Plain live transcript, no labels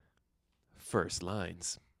First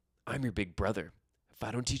lines. I'm your big brother. If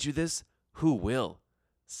I don't teach you this, who will?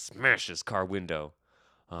 Smash his car window.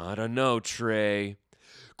 I don't know, Trey.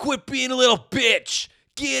 Quit being a little bitch!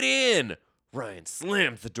 Get in! Ryan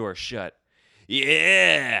slams the door shut.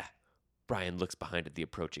 Yeah! Brian looks behind at the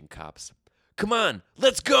approaching cops. Come on,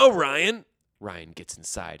 let's go, Ryan! Ryan gets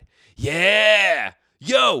inside. Yeah!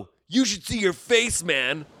 Yo, you should see your face,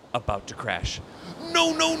 man! About to crash.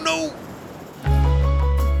 No, no, no!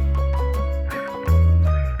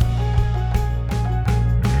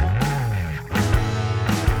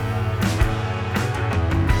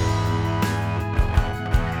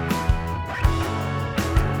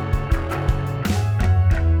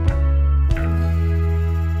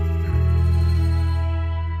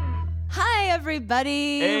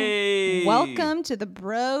 Everybody. Hey. Welcome to the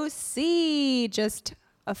BRO.C. Just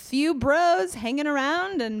a few bros hanging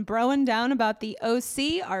around and broing down about the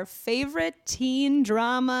OC, our favorite teen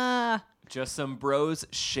drama. Just some bros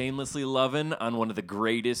shamelessly loving on one of the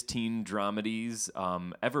greatest teen dramedies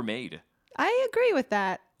ever made. I agree with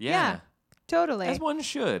that. Yeah, totally. As one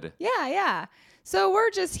should. Yeah. So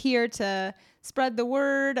we're just here to spread the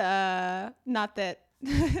word. Not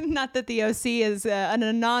that the OC is an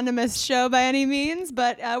anonymous show by any means,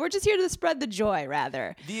 but we're just here to spread the joy,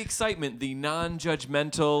 rather. The excitement, the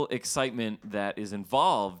non-judgmental excitement that is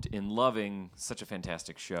involved in loving such a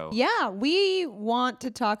fantastic show. Yeah, we want to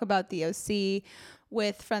talk about the OC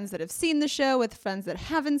with friends that have seen the show, with friends that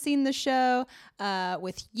haven't seen the show,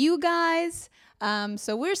 with you guys.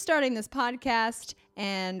 So we're starting this podcast,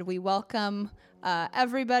 and we welcome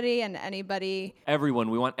everybody and anybody. Everyone.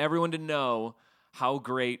 We want everyone to know how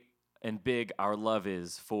great and big our love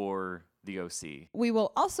is for the OC. We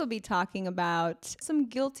will also be talking about some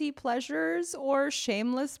guilty pleasures or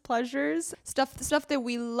shameless pleasures, stuff that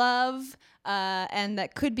we love and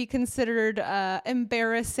that could be considered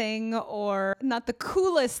embarrassing or not the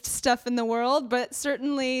coolest stuff in the world, but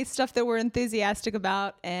certainly stuff that we're enthusiastic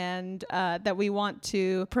about and that we want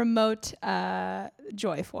to promote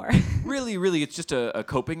joy for. Really, it's just a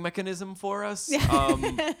coping mechanism for us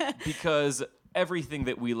because everything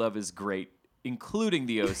that we love is great, including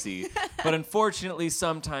the OC. But unfortunately,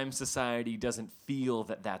 sometimes society doesn't feel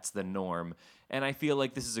that that's the norm. And I feel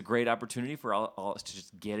like this is a great opportunity for all us to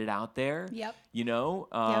just get it out there. Yep. You know,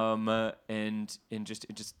 and just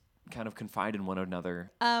kind of confide in one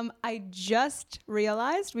another. I just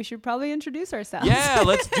realized we should probably introduce ourselves. Yeah,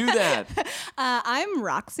 let's do that. I'm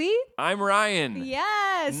Roxy. I'm Ryan.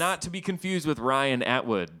 Yes. Not to be confused with Ryan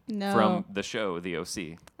Atwood from the show, The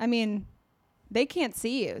OC. I mean, they can't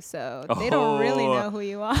see you, so they don't really know who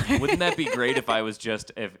you are. Wouldn't that be great if I was just,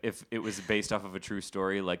 if it was based off of a true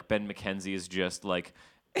story, like Ben McKenzie is just like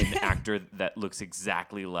an actor that looks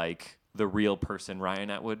exactly like the real person,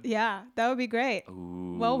 Ryan Atwood? Yeah, that would be great.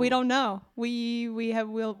 Ooh. Well, we don't know.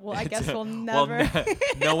 I guess we'll never. Well,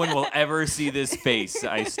 no one will ever see this face.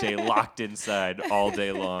 I stay locked inside all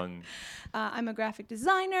day long. I'm a graphic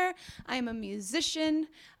designer. I'm a musician.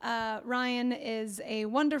 Ryan is a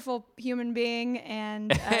wonderful human being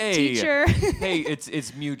and a teacher. Hey,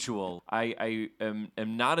 it's mutual. I am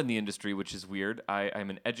not in the industry, which is weird. I'm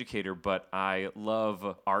an educator, but I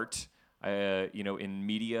love art. In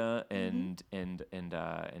media and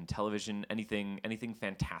television, anything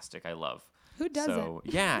fantastic, I love. Who doesn't? So,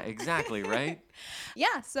 yeah, exactly, right?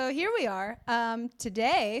 Yeah. So here we are.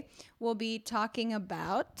 Today we'll be talking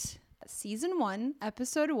about Season 1,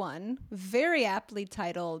 Episode 1, very aptly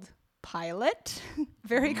titled Pilot.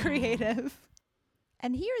 Very creative.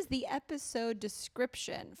 And here's the episode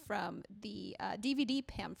description from the DVD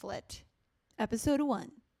pamphlet. Episode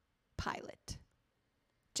 1, Pilot.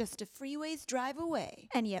 Just a freeway's drive away,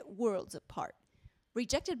 and yet worlds apart.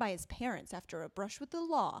 Rejected by his parents after a brush with the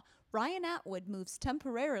law, Ryan Atwood moves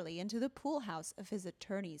temporarily into the pool house of his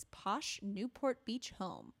attorney's posh Newport Beach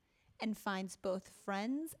home and finds both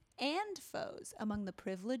friends and foes among the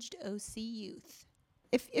privileged OC youth.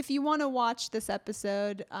 If you want to watch this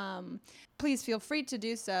episode, please feel free to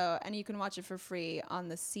do so, and you can watch it for free on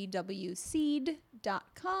the cwseed.com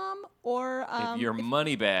or if you're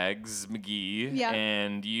Moneybags McGee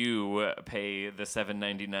and you pay the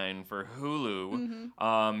 $7.99 for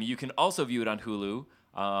Hulu, you can also view it on Hulu.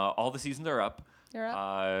 All the seasons are up. They're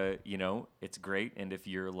up. It's great, and if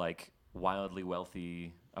you're like wildly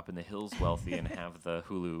wealthy, up in the hills wealthy, and have the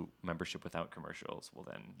Hulu membership without commercials, well,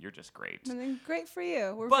 then you're just great. And then great for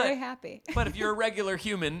you. We're very happy. But if you're a regular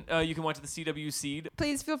human, you can watch the CW Seed.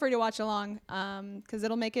 Please feel free to watch along, because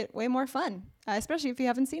it'll make it way more fun, especially if you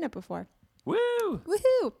haven't seen it before. Woo!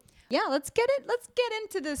 Woohoo! Yeah, let's get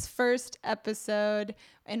into this first episode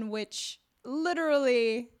in which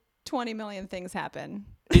literally 20 million things happen.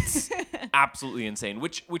 It's absolutely insane,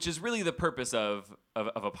 which is really the purpose of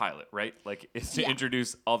a pilot, right? Like, it's to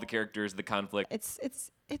introduce all the characters, the conflict.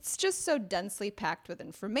 It's just so densely packed with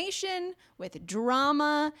information, with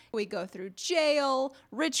drama. We go through jail,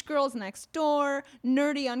 rich girls next door,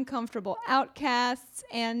 nerdy, uncomfortable outcasts,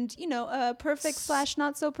 and a perfect /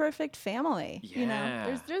 not so perfect family.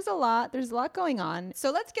 Yeah. There's a lot going on.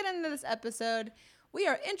 So let's get into this episode. We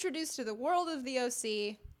are introduced to the world of the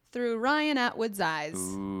OC through Ryan Atwood's eyes.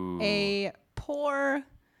 Ooh. A poor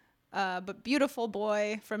but beautiful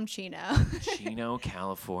boy from Chino. Chino,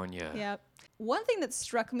 California. Yep. One thing that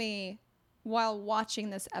struck me while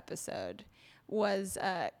watching this episode was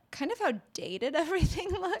kind of how dated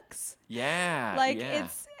everything looks. Yeah. Like yeah.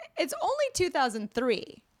 it's only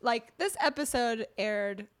 2003. Like, this episode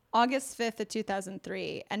aired August 5th of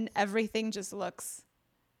 2003, and everything just looks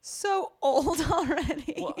so old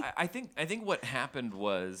already. Well, I think what happened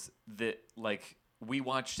was that, like, we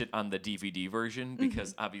watched it on the DVD version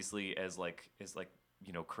because obviously as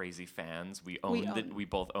crazy fans, we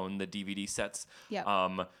both own the DVD sets. Yep.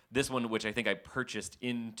 This one, which I think I purchased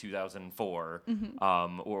in 2004,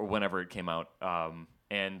 or whenever it came out,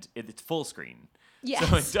 and it's full screen. Yes.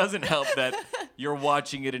 So it doesn't help that you're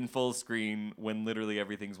watching it in full screen when literally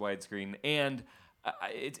everything's widescreen. And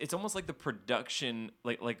it's almost like the production,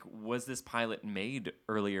 like was this pilot made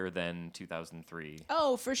earlier than 2003?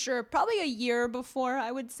 Oh, for sure. Probably a year before,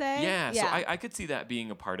 I would say. Yeah. So I could see that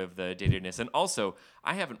being a part of the datedness. And also,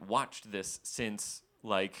 I haven't watched this since,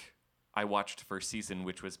 like, I watched first season,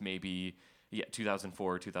 which was maybe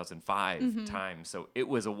 2004, 2005 time. So it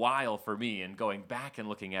was a while for me, and going back and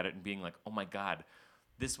looking at it and being like, oh my God,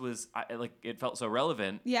 this was, it felt so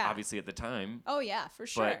relevant, obviously, at the time. Oh, yeah, for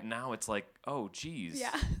sure. But now it's like, oh, geez.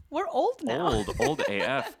 Yeah. We're old now. Old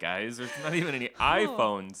AF, guys. There's not even any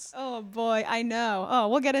iPhones. Oh, boy. I know. Oh,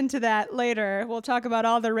 we'll get into that later. We'll talk about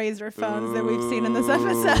all the Razor phones that we've seen in this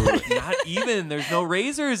episode. Not even. There's no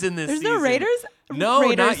Razors in this season. There's no Raiders? No,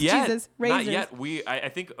 Raiders, not yet. Jesus. Not yet. I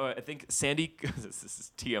think Sandy. This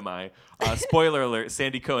is TMI. Spoiler alert: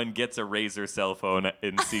 Sandy Cohen gets a Razor cell phone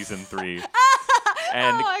in season 3,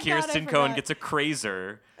 and Kirsten Cohen gets a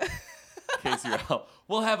Crazer. In case you're all,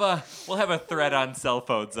 we'll have a thread on cell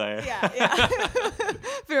phones. Yeah.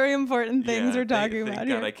 Very important things we're talking about thank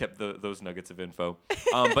here. God I kept those nuggets of info.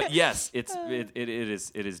 But yes, it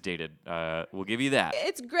is dated. We'll give you that.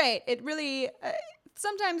 It's great. It really.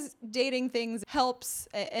 Sometimes dating things helps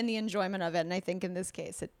in the enjoyment of it, and I think in this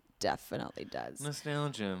case it definitely does.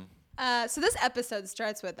 Nostalgia. So this episode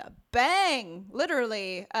starts with a bang.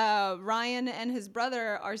 Literally, Ryan and his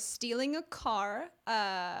brother are stealing a car.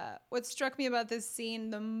 What struck me about this scene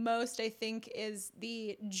the most, I think, is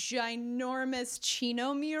the ginormous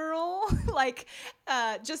Chino mural.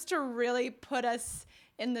 Just to really put us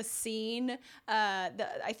in the scene,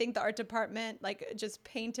 I think the art department just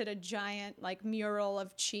painted a giant mural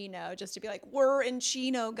of Chino just to be like, we're in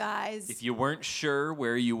Chino, guys. If you weren't sure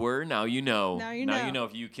where you were, now you know. Now you know.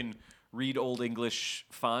 If you can read Old English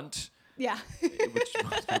font, yeah, which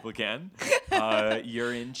most people can,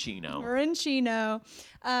 you're in Chino. We're in Chino.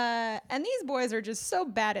 And these boys are just so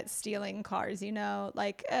bad at stealing cars,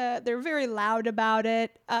 they're very loud about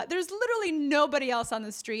it. There's literally nobody else on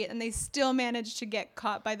the street, and they still manage to get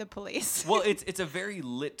caught by the police. Well, it's a very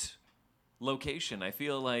lit location. I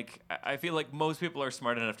feel like most people are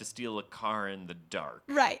smart enough to steal a car in the dark.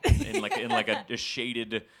 Right. in a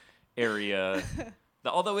shaded area.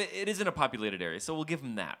 Although it isn't a populated area, so we'll give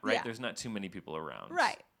them that, right? Yeah. There's not too many people around.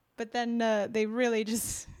 Right. But then they really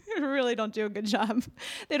just really don't do a good job.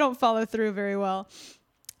 They don't follow through very well.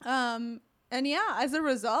 And as a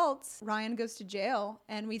result, Ryan goes to jail,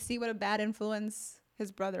 and we see what a bad influence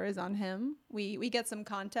his brother is on him. We get some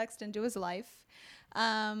context into his life.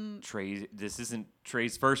 This isn't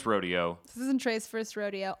Trey's first rodeo.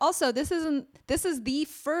 Also, this is the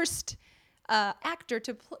first actor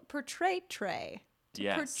to portray Trey.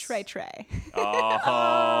 Portray Trey.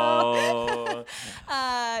 Oh.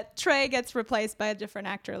 Trey gets replaced by a different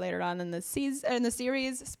actor later on in the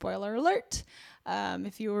series. Spoiler alert.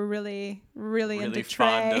 If you were really into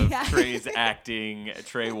fond Trey. of Trey's acting,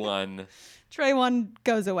 Trey 1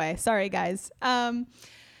 goes away. Sorry, guys.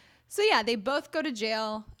 So yeah, they both go to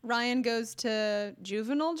jail. Ryan goes to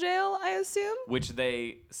juvenile jail, I assume. Which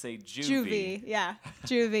they say juvie. Yeah,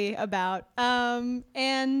 juvie about.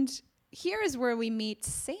 And here is where we meet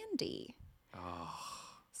Sandy. Oh.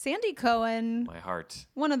 Sandy Cohen. My heart.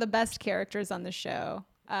 One of the best characters on the show.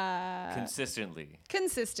 Consistently.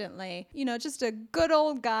 Just a good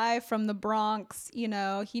old guy from the Bronx.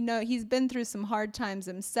 He's been through some hard times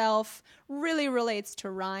himself. Really relates to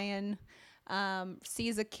Ryan.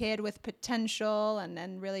 sees a kid with potential and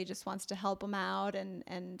then really just wants to help him out. And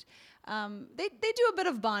they do a bit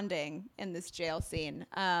of bonding in this jail scene.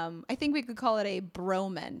 I think we could call it a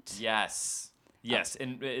broment. Yes.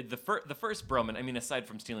 And the first broman, I mean, aside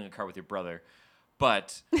from stealing a car with your brother,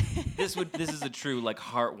 but this is a true, like,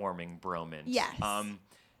 heartwarming broman. Yes.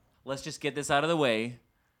 Let's just get this out of the way.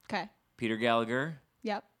 Okay. Peter Gallagher.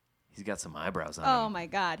 Yep. He's got some eyebrows on Oh him. my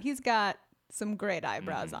God. He's got some great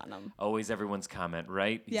eyebrows on him. Always everyone's comment,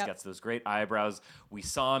 right? He's Yep. got those great eyebrows. We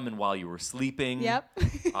saw him in While You Were Sleeping. Yep.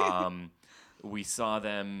 We saw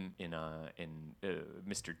them in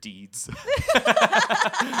Mr. Deeds.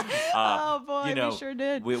 Oh boy, you know, we sure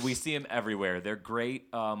did. We see them everywhere. They're great.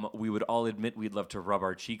 We would all admit we'd love to rub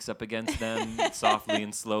our cheeks up against them softly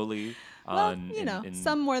and slowly. Well,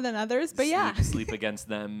 some more than others, but yeah. Sleep against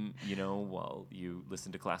them, while you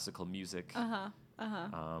listen to classical music.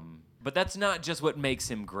 But that's not just what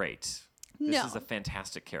makes him great. This No. is a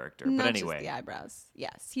fantastic character. Not But anyway. just the eyebrows.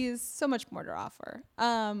 Yes, he has so much more to offer.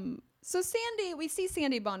 So we see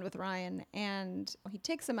Sandy bond with Ryan, and he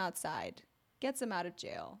takes him outside, gets him out of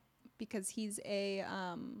jail because he's a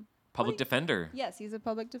Public defender. Yes, he's a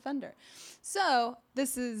public defender. So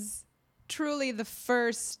this is truly the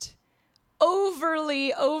first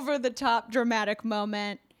overly over-the-top dramatic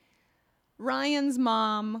moment. Ryan's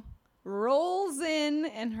mom rolls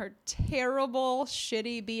in her terrible,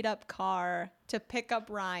 shitty, beat-up car to pick up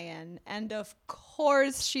Ryan, and of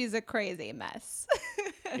course she's a crazy mess.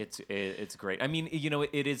 It's great. I mean,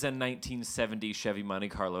 it is a 1970 Chevy Monte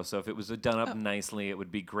Carlo, so if it was done up nicely, it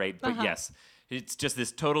would be great. But yes, it's just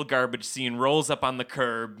this total garbage scene, rolls up on the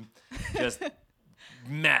curb, just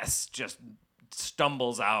mess, just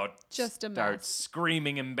stumbles out, Just a mess. starts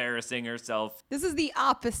screaming, embarrassing herself. This is the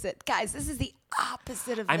opposite. Guys, this is the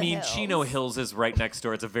opposite of the hills. Chino Hills is right next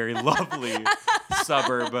door. It's a very lovely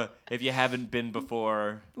suburb if you haven't been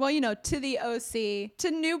before. Well, to the OC,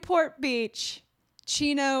 to Newport Beach,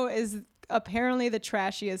 Chino is apparently the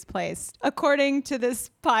trashiest place, according to this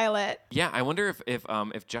pilot. Yeah, I wonder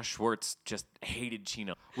if Josh Schwartz just hated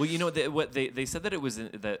Chino. Well, they said that it was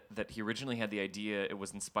that he originally had the idea. It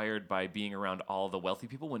was inspired by being around all the wealthy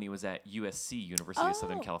people when he was at USC, University of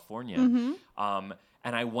Southern California.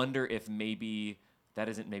 And I wonder if maybe that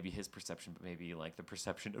isn't maybe his perception, but maybe like the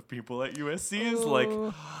perception of people at USC is like,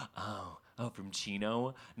 from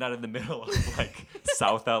Chino, not in the middle of like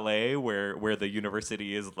South LA where the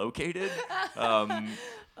university is located. Oh man.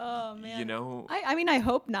 I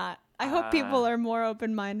hope not. I hope people are more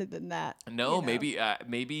open-minded than that. No, maybe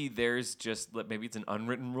there's maybe it's an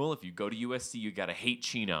unwritten rule. If you go to USC, you gotta hate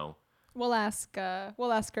Chino. We'll ask our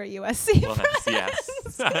USC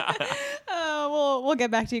friends. We'll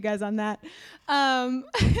get back to you guys on that.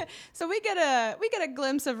 So we get a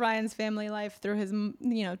glimpse of Ryan's family life through his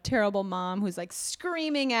terrible mom, who's like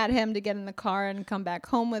screaming at him to get in the car and come back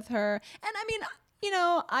home with her. And I mean,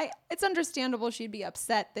 it's understandable she'd be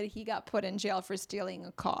upset that he got put in jail for stealing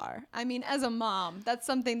a car. I mean, as a mom, that's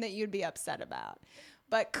something that you'd be upset about.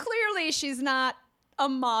 But clearly she's not a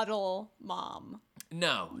model mom.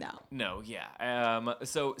 No, yeah.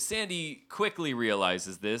 So Sandy quickly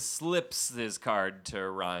realizes this, slips his card to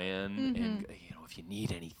Ryan, and if you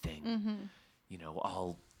need anything,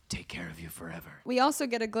 I'll take care of you forever. We also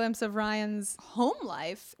get a glimpse of Ryan's home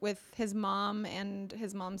life with his mom and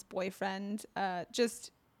his mom's boyfriend.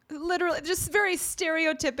 Just very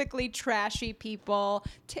stereotypically trashy people.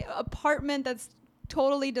 Apartment that's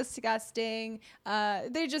totally disgusting.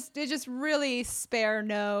 They just really spare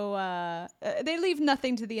no. They leave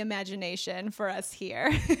nothing to the imagination for us here.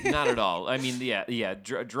 Not at all. I mean,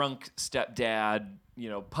 drunk stepdad,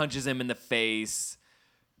 punches him in the face,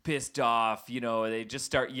 pissed off. They just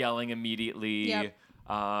start yelling immediately. Yep.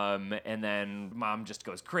 And then mom just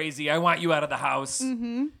goes crazy. I want you out of the house.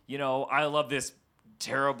 I love this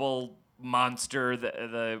terrible monster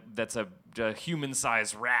that's a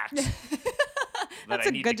human-sized rat. That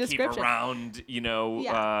I need to keep around,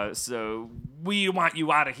 so we want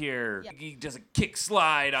you out of here. Yep. He does a kick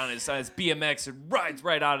slide on his BMX and rides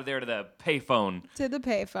right out of there to the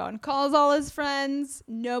payphone. Calls all his friends.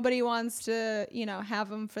 Nobody wants to,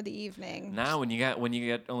 have him for the evening. Now, when you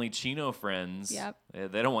get only Chino friends,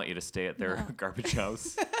 they don't want you to stay at their garbage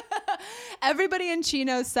house. Everybody in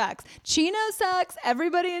Chino sucks. Chino sucks.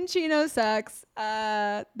 Everybody in Chino sucks.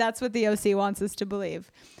 That's what the OC wants us to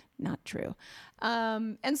believe. Not true.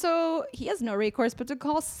 And so he has no recourse but to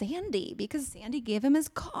call Sandy because Sandy gave him his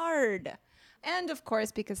card. And of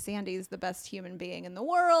course, because Sandy is the best human being in the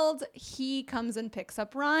world, he comes and picks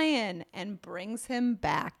up Ryan and brings him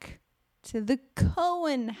back to the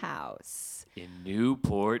Cohen house. In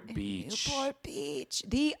Newport Beach. Newport Beach,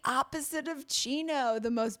 the opposite of Chino,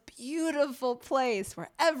 the most beautiful place where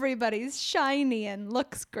everybody's shiny and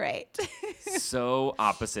looks great. So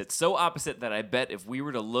opposite. So opposite that I bet if we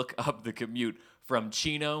were to look up the commute from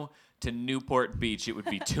Chino to Newport Beach, it would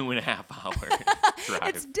be 2.5 hours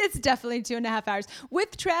drive. It's definitely 2.5 hours.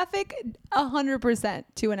 With traffic, 100%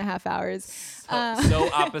 2.5 hours. So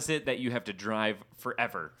opposite that you have to drive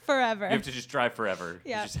forever. Forever. You have to just drive forever.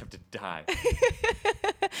 Yeah. You just have to die.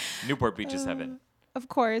 Newport Beach is heaven. Of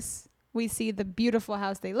course, we see the beautiful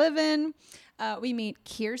house they live in. We meet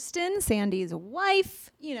Kirsten, Sandy's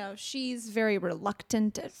wife. You know, she's very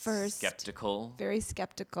reluctant at first. Skeptical. Very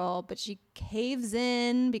skeptical, but she caves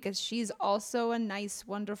in because she's also a nice,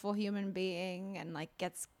 wonderful human being and like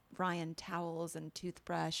gets Ryan towels and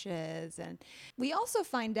toothbrushes. And we also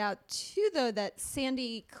find out too, though, that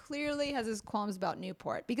Sandy clearly has his qualms about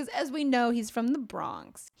Newport because as we know, he's from the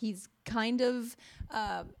Bronx. He's kind of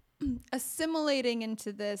assimilating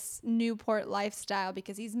into this Newport lifestyle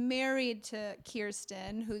because he's married to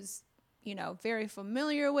Kirsten, who's, you know, very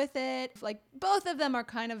familiar with it. Like both of them are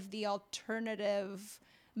kind of the alternative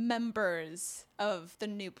members of the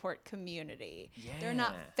Newport community. Yeah. They're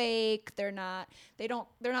not fake. They're not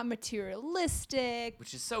materialistic.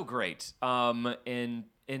 Which is so great. And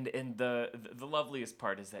the loveliest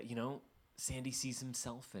part is that, you know, Sandy sees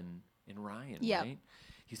himself in Ryan, Yep. right?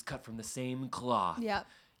 He's cut from the same cloth. Yep.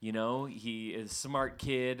 You know, he is a smart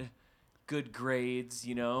kid, good grades,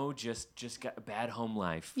 you know, just got a bad home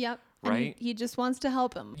life. Yep. Right? And he just wants to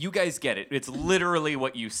help him. You guys get it. It's literally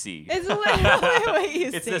what you see. It's literally what you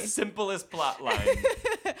It's see. the simplest plot line.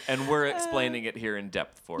 And we're explaining it here in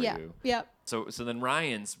depth for Yeah. you. Yep. So then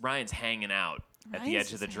Ryan's hanging out at the Ryan's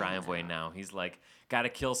edge of the just hanging driveway out. now. He's like, gotta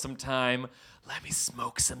kill some time. Let me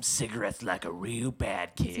smoke some cigarettes like a real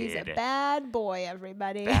bad kid. He's a bad boy,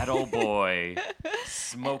 everybody. Bad old boy.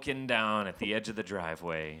 Smoking down at the edge of the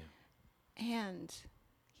driveway. And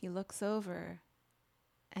he looks over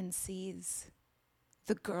and sees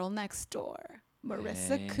the girl next door,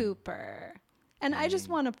 Marissa Hey. Cooper. And I just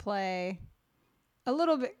want to play a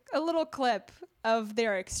little clip of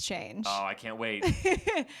their exchange. Oh, I can't wait.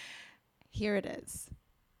 Here it is.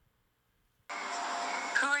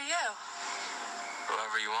 Who are you?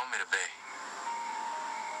 Whoever you want me to be.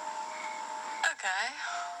 Okay.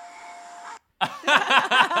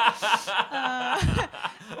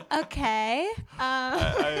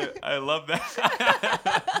 I love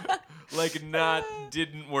that.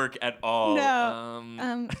 Didn't work at all. No.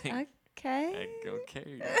 Okay. Okay,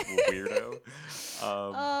 weirdo.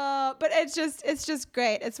 But it's just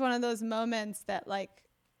great. It's one of those moments that like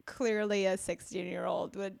clearly a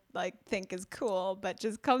 16-year-old would like think is cool, but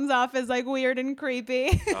just comes off as like weird and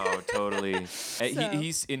creepy. Oh, totally.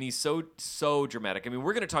 He's so dramatic. I mean,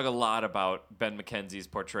 we're going to talk a lot about Ben McKenzie's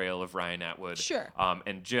portrayal of Ryan Atwood. Sure.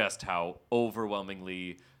 And just how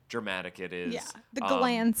overwhelmingly dramatic it is. Yeah, the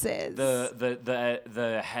glances.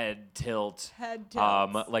 The head tilt. Head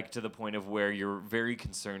tilts. Like to the point of where you're very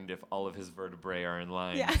concerned if all of his vertebrae are in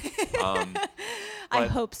line. Yeah. I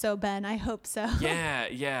hope so, Ben. I hope so.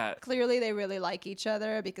 Yeah. Clearly, they really like each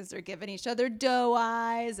other because they're giving each other doe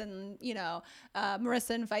eyes. And, you know,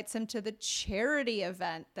 Marissa invites him to the charity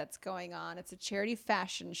event that's going on. It's a charity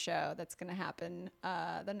fashion show that's going to happen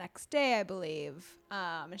the next day, I believe.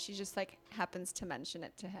 And she just, like, happens to mention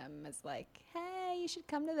it to him as, like, hey, you should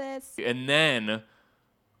come to this. And then,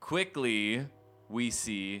 quickly, we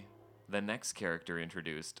see the next character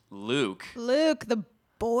introduced, Luke. Luke, the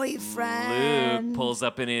boyfriend. Luke pulls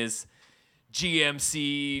up in his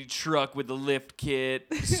GMC truck with the lift kit,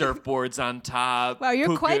 surfboards on top. Wow,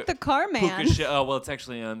 you're quite the car man. Well, it's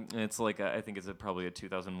actually it's like I think it's probably a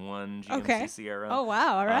 2001 GMC Sierra. Oh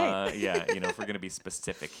wow, all right. Yeah, you know, if we're gonna be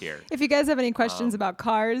specific here. If you guys have any questions about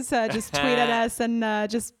cars, just tweet at us and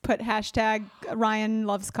just put hashtag Ryan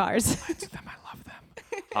loves cars. I love them.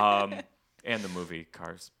 And the movie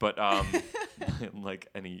Cars, but like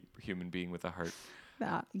any human being with a heart.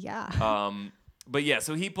 Yeah. But yeah,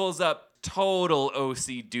 so he pulls up, total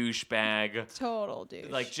OC douchebag. Total douche.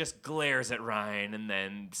 Like, just glares at Ryan and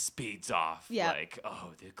then speeds off. Yeah. Like,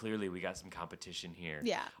 clearly we got some competition here.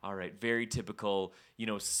 Yeah. All right, very typical,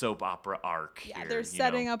 soap opera arc Yeah, here. they're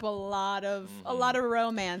setting up a lot of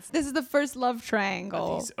romance. This is the first love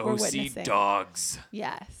triangle These we're OC witnessing. dogs.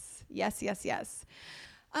 Yes.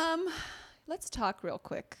 Let's talk real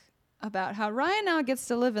quick about how Ryan now gets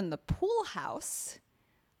to live in the pool house,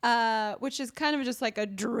 which is kind of just like a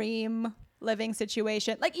dream living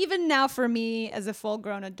situation. Like even now for me as a full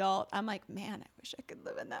grown adult, I'm like, man, I wish I could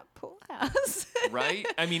live in that pool house. Right?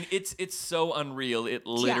 I mean, it's so unreal. It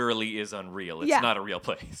literally is unreal. It's Yeah. not a real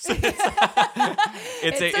place.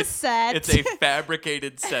 It's a set. It's a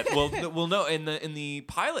fabricated set. Well, no. In the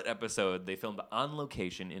pilot episode, they filmed on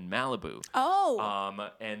location in Malibu. Oh.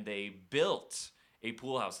 And they built a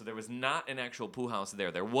pool house. So there was not an actual pool house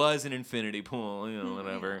there. There was an infinity pool,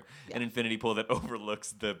 whatever. Yeah. An infinity pool that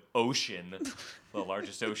overlooks the ocean, the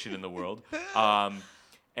largest ocean in the world.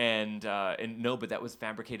 And no, but that was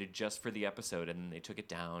fabricated just for the episode, and then they took it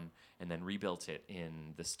down and then rebuilt it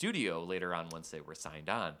in the studio later on once they were signed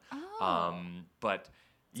on. Oh. But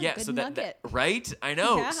That's a yeah, good so that nugget. right? I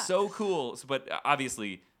know, Yeah. so cool. But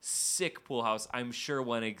obviously, sick pool house. I'm sure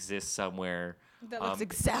one exists somewhere. That looks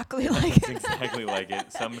exactly like it. It's exactly like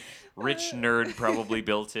it. Some rich nerd probably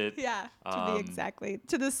built it. Yeah,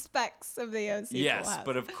 to the specs of the OC Yes, pool house.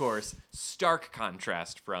 but of course, stark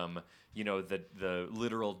contrast from the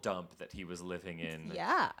literal dump that he was living in.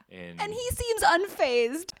 yeah. And he seems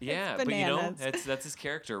unfazed. yeah, It's but bananas. that's his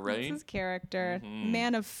character, right? That's his character. Mhm.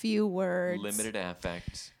 Man of few words. Limited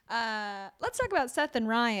affect. Let's talk about Seth and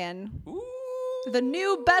Ryan, Ooh. the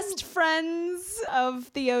new best friends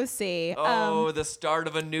of the OC. Oh, the start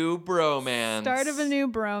of a new bromance. Start of a new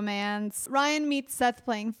bromance. Ryan meets Seth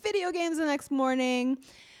playing video games the next morning.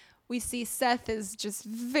 We see Seth is just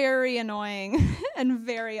very annoying and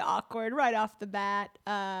very awkward right off the bat.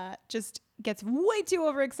 Just gets way too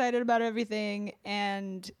overexcited about everything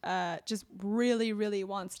and just really, really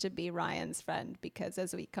wants to be Ryan's friend because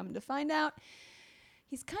as we come to find out,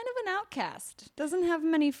 he's kind of an outcast. Doesn't have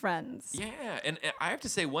many friends. Yeah, and I have to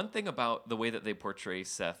say one thing about the way that they portray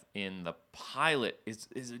Seth in the pilot is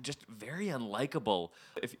just very unlikable.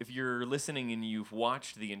 If you're listening and you've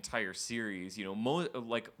watched the entire series,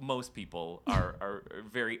 like most people are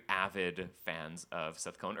very avid fans of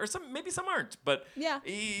Seth Cohen, or maybe some aren't, but Yeah.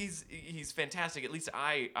 he's fantastic. At least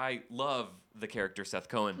I love the character Seth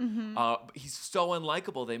Cohen. Mm-hmm. He's so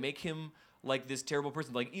unlikable. They make him like this terrible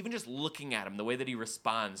person. Like even just looking at him, the way that he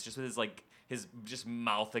responds, just with his just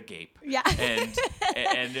mouth agape. Yeah.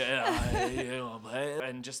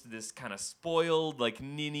 And just this kind of spoiled like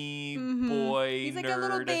ninny boy. He's like nerd. a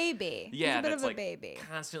little baby. Yeah, He's a bit that's of a like baby.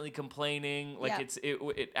 constantly complaining. Like Yeah.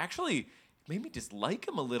 it actually made me dislike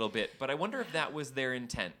him a little bit. But I wonder if that was their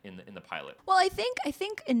intent in the pilot. Well, I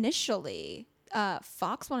think initially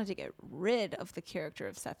Fox wanted to get rid of the character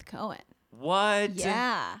of Seth Cohen. What?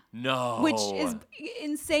 Yeah. No. Which is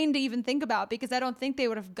insane to even think about because I don't think they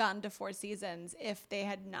would have gotten to 4 seasons if they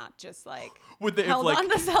had not just would they held have on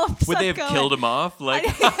to Seth would they have Cohen. killed him off? Like,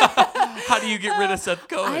 how do you get rid of Seth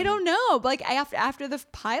Cohen? I don't know. But after the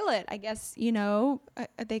pilot, I guess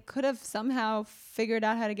they could have somehow figured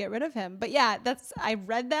out how to get rid of him. But yeah, I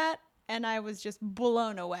read that and I was just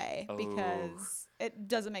blown away because it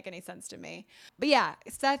doesn't make any sense to me. But yeah,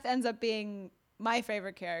 Seth ends up being my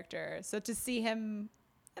favorite character. So to see him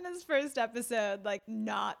in his first episode,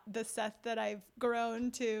 not the Seth that I've grown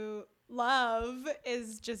to love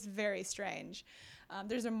is just very strange.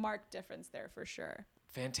 There's a marked difference there for sure.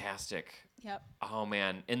 Fantastic. Yep. Oh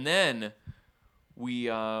man. And then we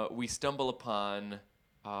stumble upon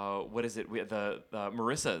what is it? The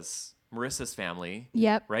Marissa's family.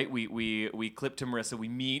 Yep. Right? We clip to Marissa. We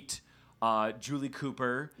meet Julie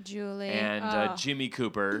Cooper Julie and Jimmy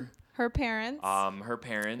Cooper. Her parents. Her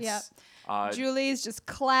parents. Yep. Julie's just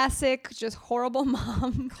classic, just horrible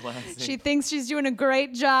mom. Classic. She thinks she's doing a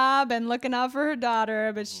great job and looking out for her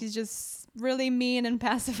daughter, but she's just really mean and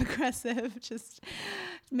passive aggressive. Just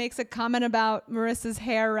makes a comment about Marissa's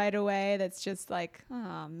hair right away. That's just like,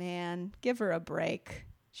 oh man, give her a break.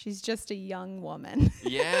 She's just a young woman.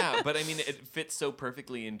 Yeah, but I mean, it fits so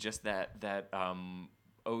perfectly in just that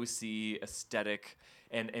OC aesthetic.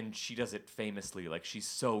 And she does it famously. Like, she's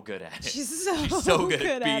so good at it. She's so good at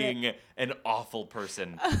good at it. being an awful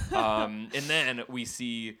person. And then we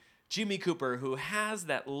see Jimmy Cooper, who has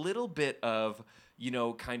that little bit of,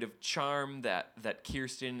 kind of charm that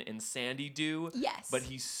Kirsten and Sandy do. Yes. But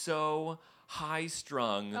he's so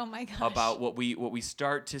high-strung Oh my gosh. about what we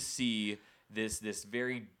start to see this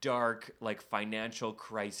very dark, financial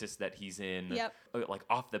crisis that he's in. Yep. Like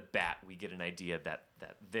off the bat, we get an idea that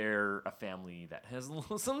they're a family that has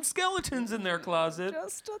some skeletons in their closet.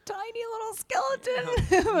 Just a tiny little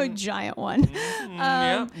skeleton. A giant one.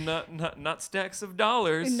 Yeah, not stacks of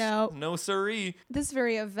dollars. No. No siree. This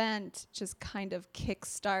very event just kind of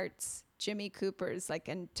kickstarts Jimmy Cooper's like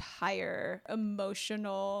entire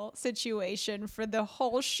emotional situation for the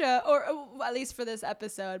whole show, or at least for this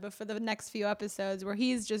episode, but for the next few episodes, where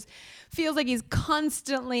he's just feels like he's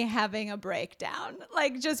constantly having a breakdown.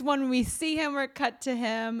 Like, just when we see him or cut to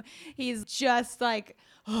him, he's just like,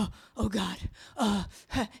 oh God,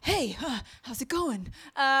 hey, how's it going?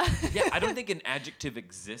 Yeah, I don't think an adjective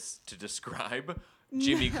exists to describe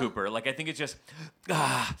Jimmy Cooper. Like, I think it's just,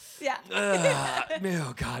 Yeah.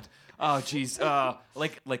 oh God. Oh, geez.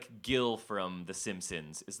 Like Gil from The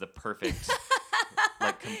Simpsons is the perfect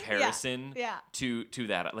like comparison Yeah. to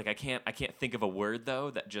that. Like, I can't think of a word though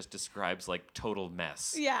that just describes like total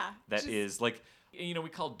mess. Yeah. That is like, you know, we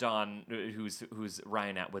call Dawn, who's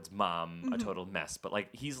Ryan Atwood's mom, a total mess, but like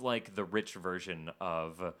he's like the rich version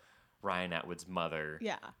of Ryan Atwood's mother.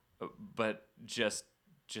 Yeah. But just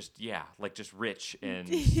rich and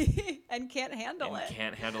And can't handle it.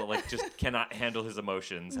 can't handle it, like just cannot handle his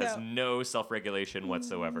emotions, has No. no self-regulation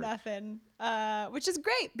whatsoever. Nothing. Which is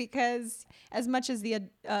great, because as much as the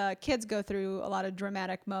kids go through a lot of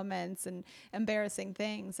dramatic moments and embarrassing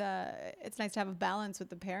things, it's nice to have a balance with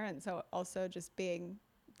the parents. So also just being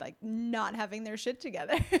like not having their shit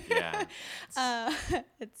together. Yeah.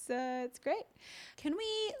 It's great.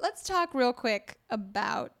 Let's talk real quick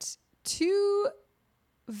about two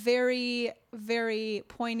very, very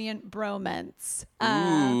poignant bromance.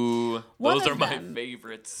 Ooh, one those of are my them-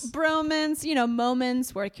 favorites. Bromance,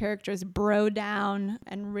 moments where characters bro down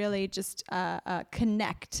and really just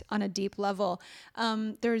connect on a deep level.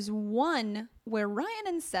 There's one where Ryan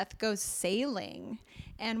and Seth go sailing,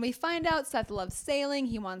 and we find out Seth loves sailing.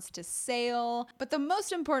 He wants to sail. But the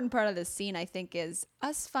most important part of this scene, I think, is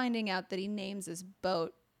us finding out that he names his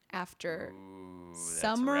boat after That's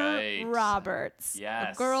Summer right. Roberts,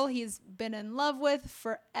 Yes. a girl he's been in love with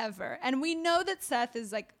forever. And we know that Seth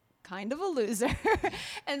is like kind of a loser.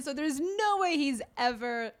 And so there's no way he's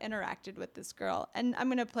ever interacted with this girl. And I'm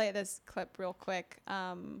going to play this clip real quick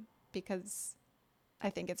because I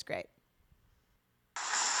think it's great.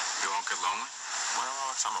 You won't get lonely? Well, I'll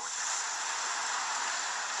have summer with you.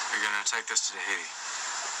 You're gonna take this to Tahiti.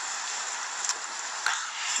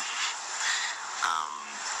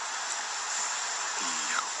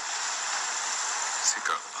 No. It's a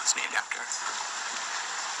girl the boat's named after her.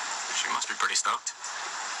 She must be pretty stoked.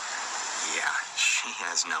 Yeah, she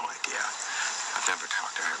has no idea. I've never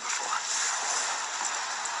talked to her before.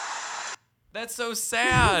 That's so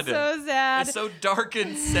sad. So sad. It's so dark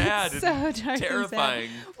and sad. So and dark and sad. terrifying.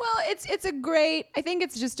 Well, I think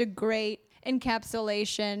it's just a great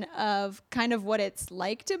encapsulation of kind of what it's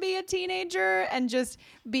like to be a teenager and just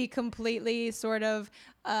be completely sort of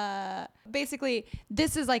basically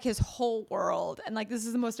this is like his whole world, and like this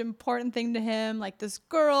is the most important thing to him, like this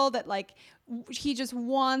girl that like he just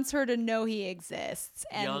wants her to know he exists.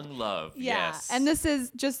 And Young love. yeah, Yes. and this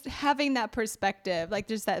is just having that perspective, like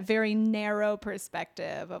just that very narrow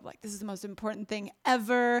perspective of like, this is the most important thing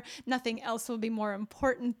ever. Nothing else will be more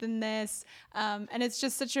important than this. And it's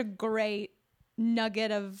just such a great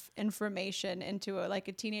nugget of information into a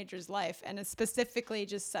teenager's life, and it's specifically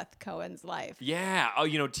just Seth Cohen's life. Yeah.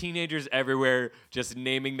 Oh, teenagers everywhere just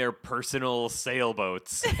naming their personal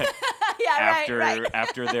sailboats. Yeah, after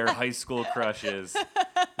after their high school crushes.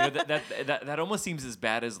 That almost seems as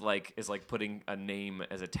bad as like putting a name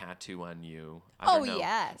as a tattoo on you. I don't know.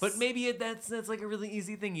 Yes. But maybe that's like a really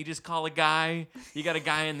easy thing. You just call a guy. You got a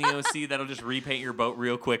guy in the OC that'll just repaint your boat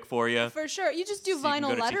real quick for you. For sure. You just do So you can go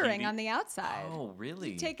vinyl to lettering Tahiti. on the outside. Oh,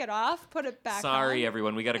 really? Take it off, put it back Sorry, on.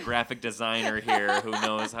 everyone. We got a graphic designer here who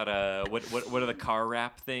knows how to. What are the car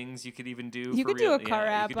wrap things you could even do? You for could do real? a car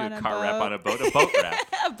wrap you could on do a a car wrap boat. on a boat. A boat wrap.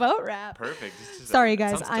 A boat wrap. Perfect. Sorry,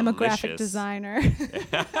 guys. Sounds I'm a graphic delicious. designer.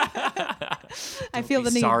 I feel Be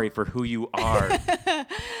the need. sorry for who you are.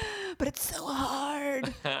 But it's so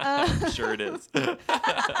hard. I'm sure it is.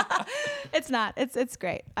 It's not. It's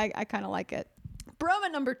great. I kind of like it.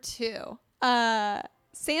 Broma number 2.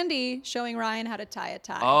 Sandy showing Ryan how to tie a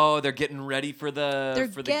tie. Oh, they're getting ready for the They're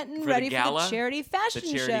for the, getting for ready the gala? for the charity fashion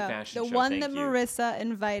charity show. fashion the show, one thank that you. Marissa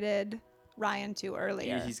invited Ryan to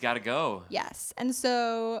earlier. He's got to go. Yes. And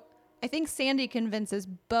so I think Sandy convinces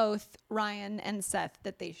both Ryan and Seth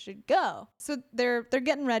that they should go. So they're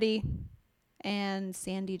getting ready, and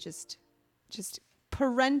Sandy just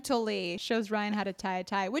parentally shows Ryan how to tie a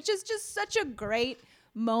tie, which is just such a great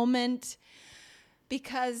moment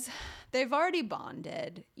because they've already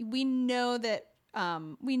bonded. We know that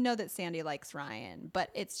Sandy likes Ryan, but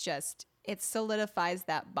it's just it solidifies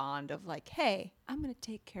that bond of like, hey, I'm going to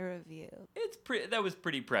take care of you. That was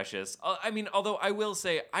pretty precious. I mean, although I will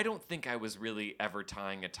say, I don't think I was really ever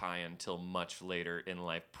tying a tie until much later in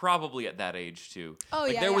life. Probably at that age too. Oh,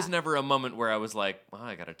 like, yeah, there was yeah. never a moment where I was like, oh,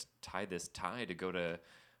 I gotta tie this tie to go to,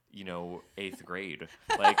 8th grade.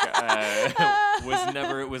 Like, was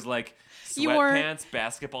never. It was like You weren't- sweatpants,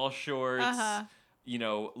 basketball shorts. Uh-huh.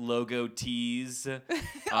 Logo tees,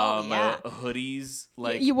 Oh, yeah. hoodies.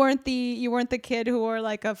 Like, You weren't the kid who wore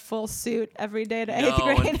like a full suit every day to 8th no,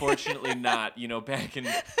 grade. unfortunately not.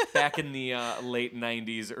 Back in the late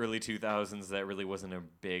 90s, early 2000s, that really wasn't a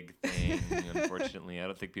big thing, unfortunately. I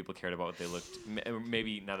don't think people cared about what they looked,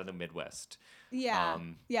 maybe not in the Midwest. Yeah.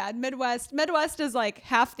 Midwest is like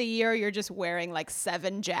half the year you're just wearing like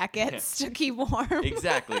 7 jackets to keep warm.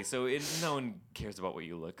 Exactly. So no one cares about what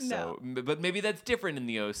you look. So, but maybe that's different in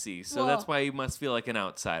the OC. So that's why you must feel like an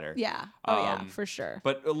outsider. Yeah. Oh, yeah, for sure.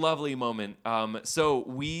 But a lovely moment. So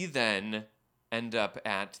we then end up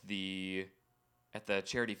at the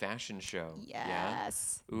charity fashion show.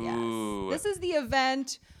 Yes. Yeah? Ooh. Yes. This is the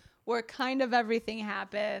event where kind of everything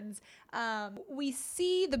happens. We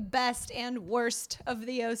see the best and worst of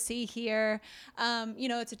the OC here.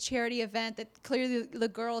 It's a charity event that clearly the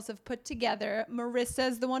girls have put together. Marissa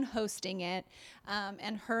is the one hosting it.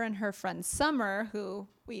 And her friend Summer, who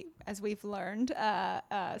as we've learned,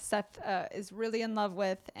 Seth is really in love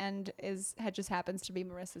with and just happens to be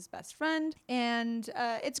Marissa's best friend. And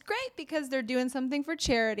it's great because they're doing something for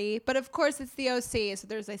charity. But of course, it's the OC, so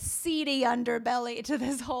there's a seedy underbelly to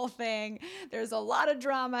this whole thing. There's a lot of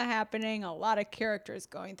drama happening, a lot of characters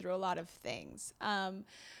going through a lot of things.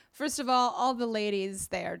 First of all the ladies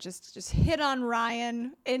there just hit on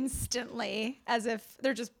Ryan instantly, as if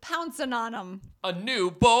they're just pouncing on him. A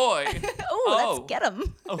new boy. Let's get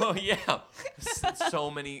him. Oh yeah.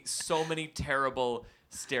 So many terrible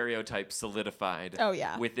stereotypes solidified. Oh,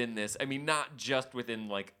 yeah. Within this. I mean, not just within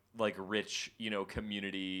like rich,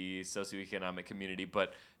 community, socioeconomic community,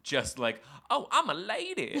 but just like, oh, I'm a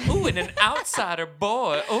lady. Ooh, and an outsider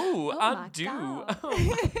boy. Ooh, I do.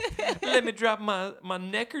 Oh, let me drop my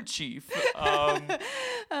neckerchief. So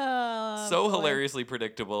boy. hilariously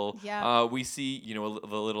predictable. Yeah. We see, the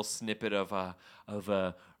little snippet of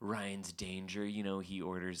Ryan's danger. He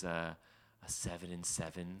orders a 7 and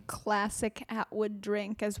 7. Classic Atwood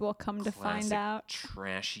drink, as we'll come to find out.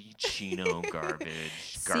 Trashy Chino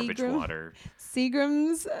garbage Seagram- water.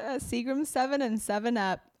 Seagram's 7 and 7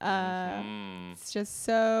 Up. It's just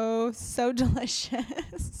so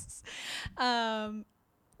delicious.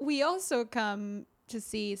 We also come to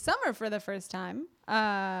see Summer for the first time.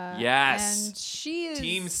 Yes. And she is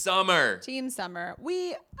Team Summer. Team Summer.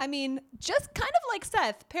 Just kind of like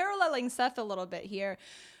Seth, paralleling Seth a little bit here.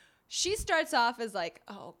 She starts off as like,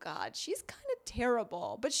 oh God, she's kind of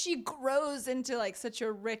terrible, but she grows into like such a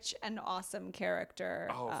rich and awesome character.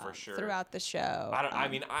 Oh, for sure. Throughout the show.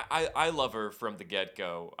 I love her from the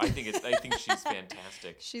get-go. I think she's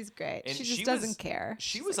fantastic. She's great. And she just doesn't care.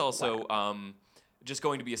 She was also just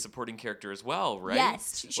going to be a supporting character as well, right?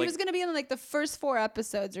 Yes, she was going to be in like the first 4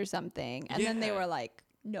 episodes or something, and then they Yeah. were like,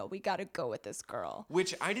 no, we got to go with this girl.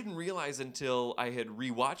 Which I didn't realize until I had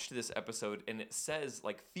rewatched this episode, and it says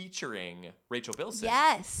like featuring Rachel Bilson.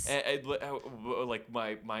 Yes. Like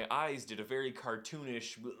my eyes did a very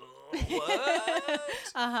cartoonish.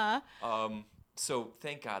 What? So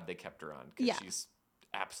thank God they kept her on, because she's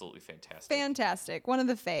absolutely fantastic. Fantastic. One of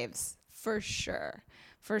the faves, for sure.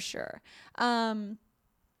 For sure.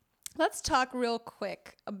 Let's talk real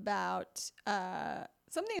quick about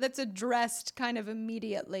something that's addressed kind of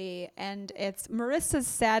immediately, and it's Marissa's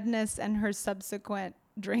sadness and her subsequent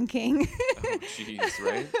drinking. Oh, jeez,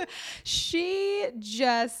 right? She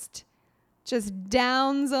just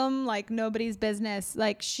downs them like nobody's business.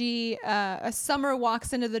 Like a Summer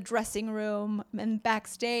walks into the dressing room and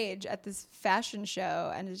backstage at this fashion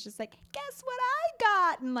show and is just like, guess what I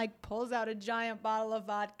got? And like pulls out a giant bottle of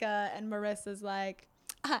vodka, and Marissa's like,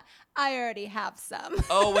 I already have some.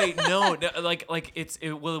 Oh wait, no,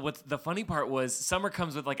 what's the funny part was Summer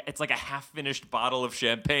comes with it's like a half-finished bottle of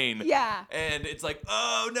champagne. Yeah. And it's like,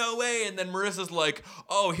 oh no way, and then Marissa's like,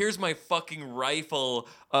 oh, here's my fucking rifle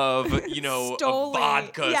of of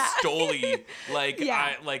vodka, Yeah. Stoli.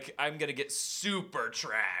 Yeah. I'm gonna get super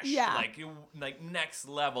trash. Yeah. Like next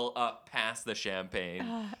level up past the champagne.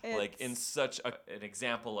 In such an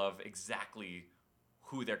example of exactly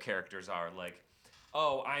who their characters are. Like,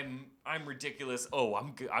 oh, I'm ridiculous. Oh,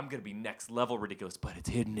 I'm gonna be next level ridiculous, but it's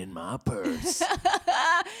hidden in my purse.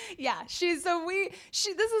 Yeah, this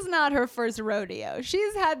is not her first rodeo.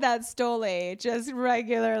 She's had that stole just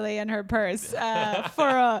regularly in her purse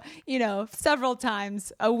for several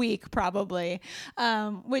times a week probably,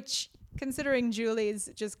 which, considering Julie's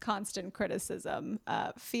just constant criticism,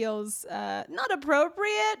 feels not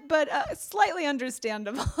appropriate, but slightly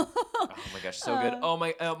understandable. Oh my gosh, so good. Oh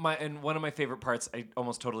my, and one of my favorite parts, I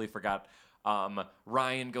almost totally forgot.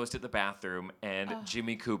 Ryan goes to the bathroom and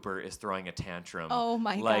Jimmy Cooper is throwing a tantrum. Oh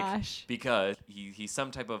my gosh. Because he's some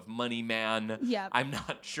type of money man. Yep. I'm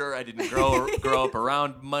not sure. I didn't grow up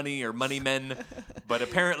around money or money men, but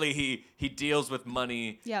apparently he deals with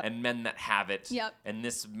money Yep. and men that have it. Yep. And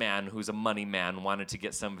this man who's a money man wanted to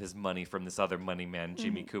get some of his money from this other money man,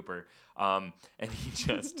 Jimmy Cooper. And he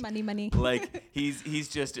just money. like he's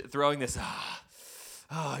just throwing this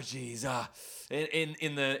oh geez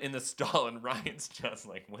in the stall, and Ryan's just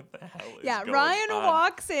like, what the hell is going Ryan on?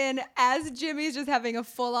 walks in as Jimmy's just having a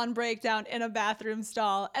full-on breakdown in a bathroom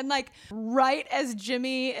stall, and like right as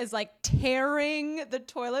Jimmy is like tearing the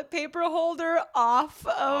toilet paper holder off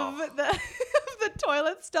of the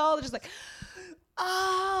toilet stall, just like,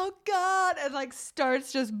 oh God, and like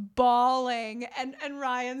starts just bawling, and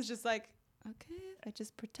Ryan's just like, okay, I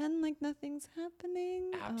just pretend like nothing's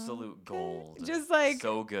happening. Absolute gold. Just like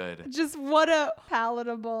so good. Just what a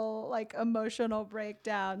palatable, like, emotional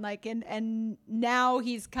breakdown. Like, and now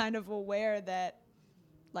he's kind of aware that,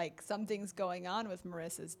 like, something's going on with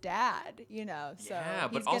Marissa's dad, so Yeah, he's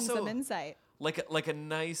but getting also some insight. Like a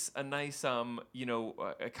nice a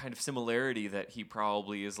kind of similarity that he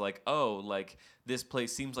probably is like, oh, like this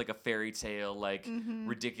place seems like a fairy tale, like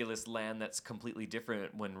ridiculous land that's completely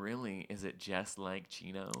different, when really is it just like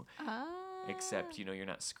Chino? Except, you're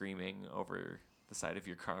not screaming over the side of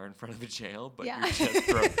your car in front of a jail, but Yeah.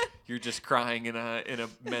 you're just crying in a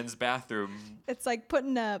men's bathroom. It's like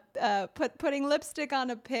putting putting lipstick on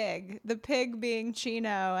a pig. The pig being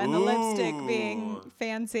Chino and the lipstick being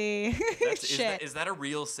fancy shit. Is that a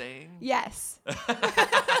real saying? Yes.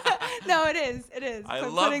 No, it is. It is. I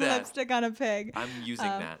love putting that. lipstick on a pig. I'm using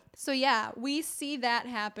that. So yeah, we see that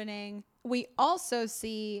happening. We also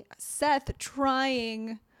see Seth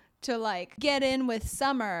trying to like get in with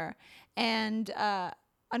Summer, and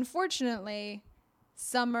unfortunately,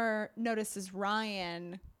 Summer notices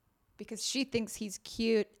Ryan because she thinks he's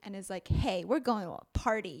cute and is like, hey, we're going to a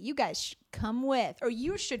party. You guys should come with, or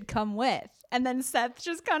you should come with. And then Seth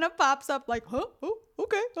just kind of pops up like, huh? Oh,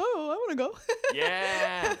 okay. Oh, I want to go.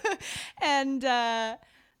 Yeah. And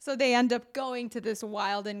so they end up going to this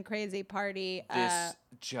wild and crazy party. This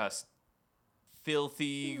just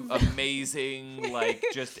filthy, amazing, like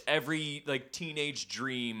just every like teenage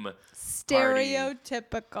dream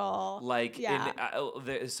stereotypical. party. Like, yeah.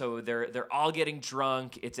 so they're all getting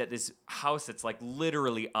drunk. It's at this house that's like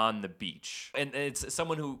literally on the beach, and it's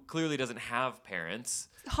someone who clearly doesn't have parents.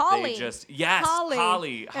 Holly.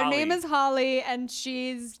 Holly. Her name is Holly, and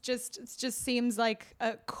she's just seems like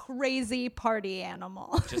a crazy party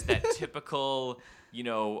animal. Just that typical,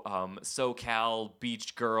 SoCal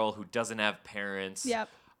beach girl who doesn't have parents. Yep.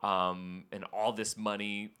 And all this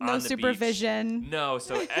money No on the supervision. beach. No,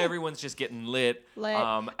 so everyone's just getting lit.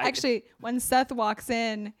 Actually, when Seth walks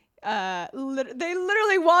in, they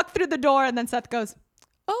literally walk through the door, and then Seth goes,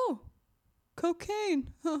 "Oh,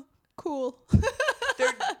 cocaine. Huh, cool."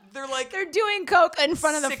 They're like They're doing coke in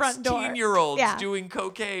front of the front door. 16-year-olds doing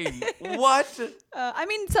cocaine. What? I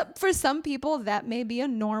mean, for some people that may be a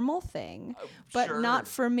normal thing, but sure. not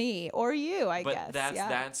for me or you, I guess. But yeah.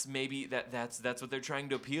 that's maybe that's what they're trying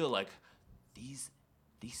to appeal. Like, these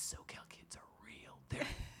SoCal kids are real. They're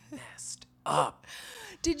messed up.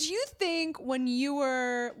 Did you think when you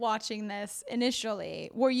were watching this initially,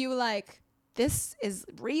 were you like, this is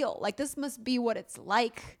real? Like, this must be what it's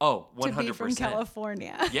like. Oh, 100%. To be from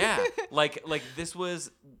California. Yeah, like this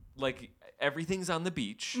was like everything's on the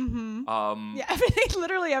beach. Mm-hmm.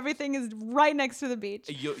 Literally everything is right next to the beach.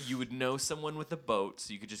 You would know someone with a boat,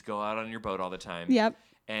 so you could just go out on your boat all the time. Yep.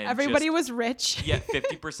 And everybody was rich. Yeah,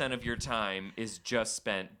 50% of your time is just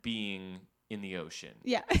spent being in the ocean.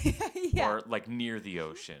 Yeah. Yeah. Or like near the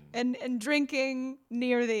ocean. And drinking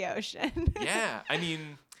near the ocean. Yeah, I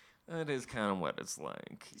mean, that is kind of what it's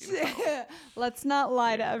like. Let's not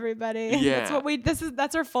lie to everybody. Yeah.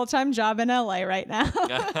 That's our full-time job in LA right now.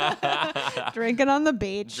 Drinking on the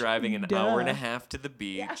beach. Driving an hour and a half to the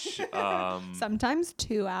beach. Yeah. Sometimes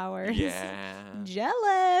 2 hours. Yeah.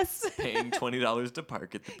 Jealous. Paying $20 to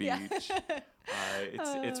park at the beach. Yeah.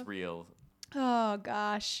 It's real. Oh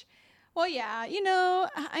gosh. Well, yeah,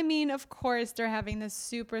 I mean, of course, they're having this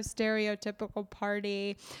super stereotypical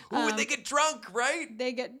party. Ooh, and they get drunk, right?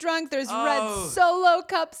 They get drunk. There's Oh. red Solo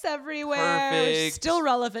cups everywhere. Perfect. Still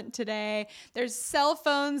relevant today. There's cell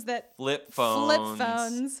phones that Flip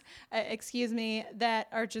phones. Excuse me, that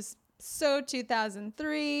are just so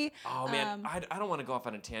 2003. Oh man, I don't want to go off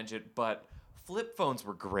on a tangent, but flip phones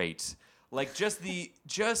were great. Like just the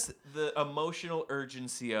emotional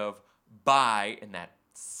urgency of buy and that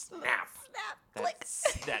snap.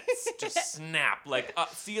 That's just snap. Like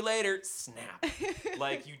see you later, snap.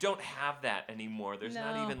 Like you don't have that anymore. There's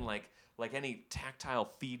not even like any tactile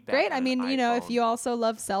feedback. Great. on I mean, an if iPhone. you also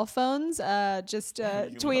love cell phones, just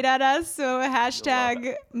tweet love at us. So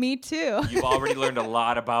hashtag me too. You've already learned a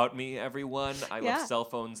lot about me, everyone. I Yeah. love cell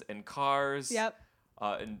phones and cars. Yep.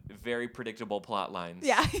 And very predictable plot lines.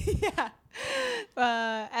 Yeah. Yeah.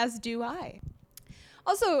 As do I.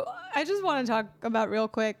 Also, I just want to talk about real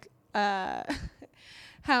quick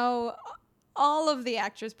how all of the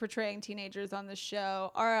actors portraying teenagers on the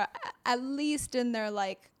show are at least in their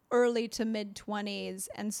like early to mid 20s,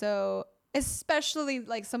 and so especially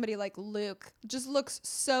like somebody like Luke just looks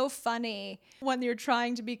so funny when you're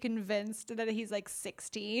trying to be convinced that he's like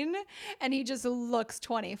 16 and he just looks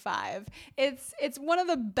 25. It's one of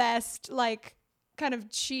the best like kind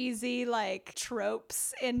of cheesy like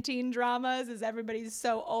tropes in teen dramas is everybody's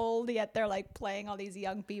so old yet they're like playing all these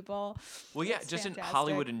young people. Well, yeah, It's just fantastic. in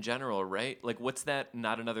Hollywood in general, right? Like, what's that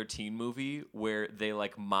Not Another Teen movie where they,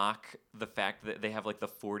 like, mock the fact that they have, like, the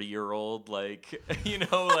 40-year-old, like,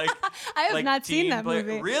 like... I have like not seen teen that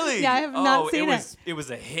movie. Really? Yeah, I have not seen it. It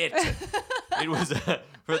was a hit. It was,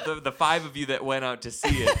 for the five of you that went out to see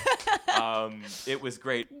it, it was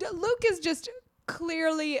great. Luke is just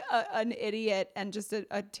clearly an idiot and just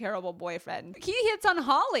a terrible boyfriend. He hits on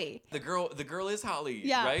Holly. The girl is Holly,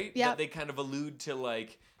 Yeah, right? yeah. That they kind of allude to,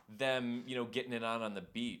 like, them, getting it on the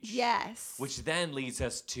beach. Yes. Which then leads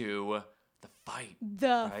us to the fight.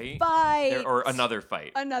 The right? fight. Or another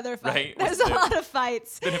fight. Another fight. Right? There's a lot of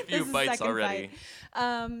fights. Been a few This is the fights second already.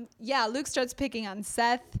 fight. Yeah, Luke starts picking on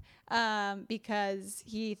Seth because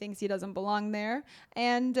he thinks he doesn't belong there.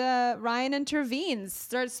 And Ryan intervenes,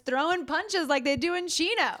 starts throwing punches like they do in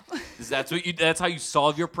Chino. That's how you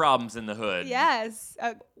solve your problems in the hood. Yes.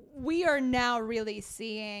 We are now really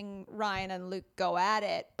seeing Ryan and Luke go at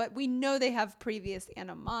it, but we know they have previous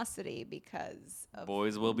animosity because of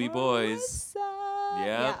Boys will be boys. Melissa. Yep.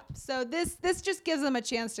 Yeah. So this just gives them a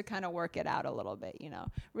chance to kind of work it out a little bit,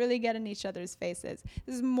 really get in each other's faces.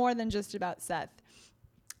 This is more than just about Seth.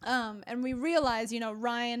 And we realize,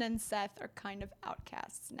 Ryan and Seth are kind of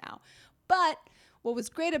outcasts now. But what was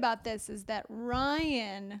great about this is that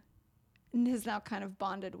Ryan has now kind of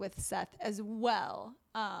bonded with Seth as well.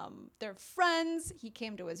 They're friends. He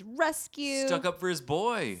came to his rescue. Stuck up for his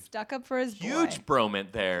boy. boy. Huge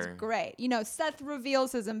bromance there. Great. Seth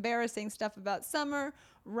reveals his embarrassing stuff about Summer.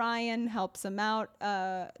 Ryan helps him out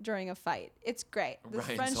during a fight. It's great. This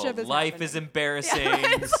Ryan's friendship whole is life happening. is embarrassing,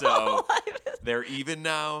 Ryan's so whole life is- they're even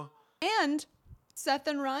now. And Seth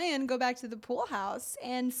and Ryan go back to the pool house,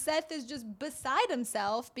 and Seth is just beside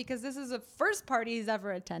himself because this is the first party he's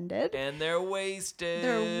ever attended. And they're wasted.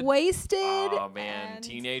 Oh, man, and-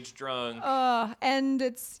 teenage drunk. And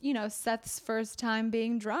it's, Seth's first time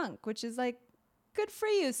being drunk, which is like, good for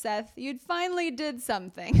you, Seth. You finally did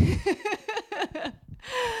something.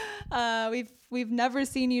 We've never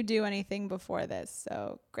seen you do anything before this,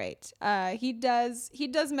 so great. He does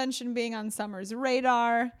mention being on Summer's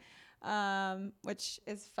radar, which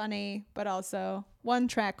is funny, but also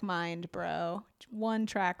one-track mind, bro.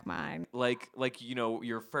 One-track mind. Like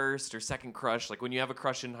your first or second crush, like when you have a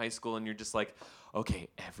crush in high school and you're just like, okay,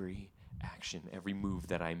 every action, every move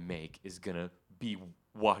that I make is gonna be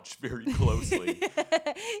watched very closely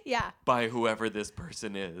Yeah. by whoever this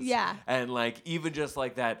person is. Yeah. And like even just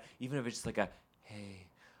like that, even if it's just like a hey,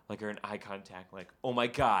 like or an eye contact, like oh my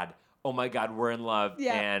god, we're in love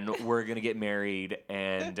and we're gonna get married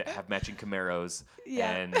and have matching Camaros.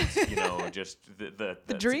 Yeah. And just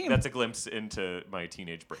the dream. That's a glimpse into my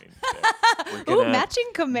teenage brain. We're Ooh, gonna matching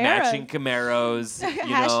Camaros. Matching Camaros.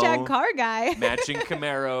 Hashtag car guy. Matching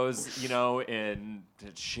Camaros, and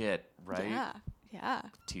shit, right? Yeah.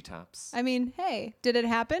 T-tops. I mean, hey, did it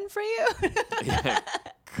happen for you? Yeah,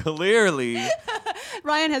 clearly.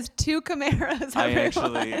 Ryan has 2 Camaros. I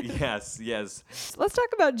everyone. actually, yes. Let's talk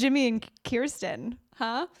about Jimmy and Kirsten,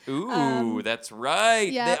 huh? Ooh, that's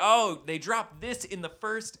right. yeah. They dropped this in the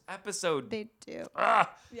first episode. They do. I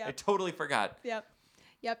Yep. totally forgot. Yep.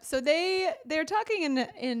 Yep. So they're talking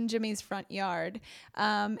in Jimmy's front yard,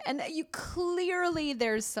 and you clearly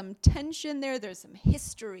there's some tension there. There's some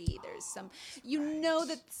history. There's some know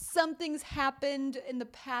that something's happened in the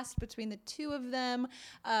past between the two of them.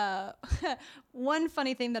 One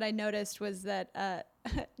funny thing that I noticed was that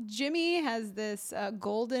Jimmy has this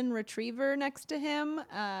golden retriever next to him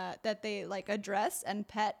that they like address and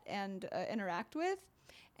pet and interact with.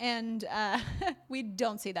 And we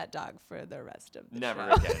don't see that dog for the rest of the Never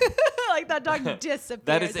show. again. Like that dog disappears.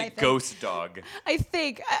 That is I a think. ghost dog. I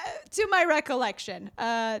think, to my recollection.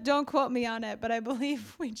 Don't quote me on it, but I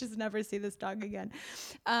believe we just never see this dog again.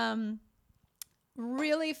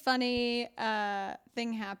 Really funny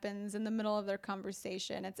thing happens in the middle of their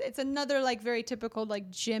conversation. It's another like very typical like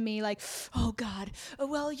Jimmy like, oh God,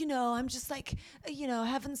 well I'm just like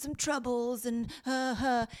having some troubles and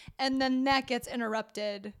then that gets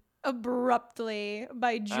interrupted abruptly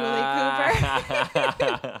by Julie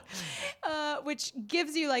Cooper, which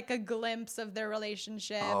gives you like a glimpse of their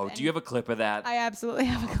relationship. Oh, do you have a clip of that? I absolutely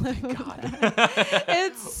have a clip of that.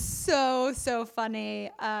 It's so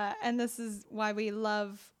funny, and this is why we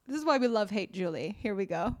love Hate Julie. Here we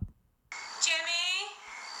go. Jimmy?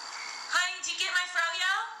 Honey, did you get my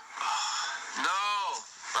froyo? No,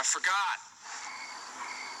 I forgot.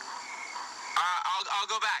 I'll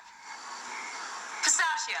go back.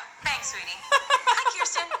 Pistachio. Thanks, sweetie. Hi,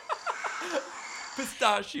 Kirsten.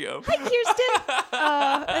 Pistachio. Hi, Kirsten.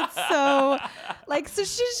 It's so so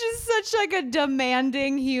she's just such like a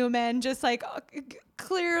demanding human, just like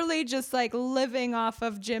clearly just like living off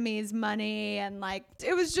of Jimmy's money, and like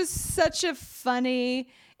it was just such a funny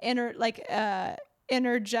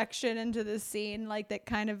interjection into the scene, like that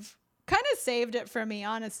kind of saved it for me,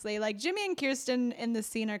 honestly. Like Jimmy and Kirsten in the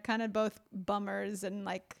scene are kind of both bummers, and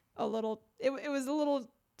like it was a little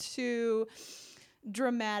too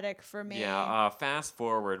dramatic for me. Yeah, fast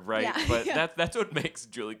forward, right? Yeah, But yeah. that's what makes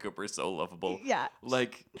Julie Cooper so lovable. Yeah.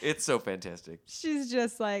 Like, it's so fantastic. She's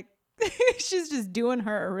just like she's just doing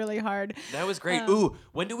her really hard. That was great. Ooh,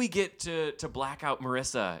 when do we get to blackout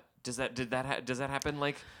Marissa? Does that happen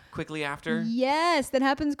like quickly after? Yes, that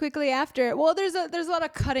happens quickly after. Well, there's a lot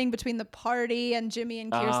of cutting between the party and Jimmy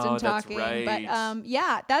and Kirsten Oh, that's talking. right. But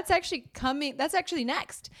yeah, that's actually coming. That's actually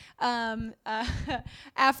next.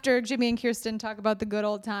 After Jimmy and Kirsten talk about the good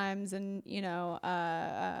old times and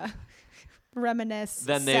reminisce.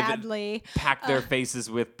 Then they sadly pack their faces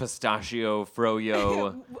with pistachio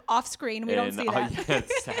froyo. off screen. We don't see that. Yeah,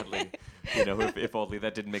 sadly. If only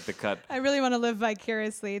that didn't make the cut. I really want to live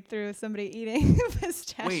vicariously through somebody eating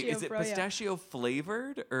pistachio. Wait, is it froyo. pistachio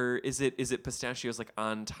flavored, or is it pistachios like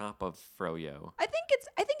on top of froyo? I think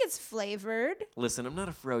it's flavored. Listen, I'm not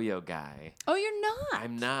a froyo guy. Oh, you're not.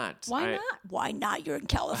 I'm not. Why not? Why not? You're in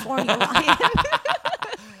California, Ryan.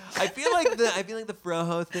 I feel like the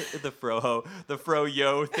froyo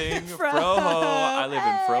thing. Froho. I live in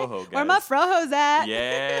Froho, guys. Where my frohos at?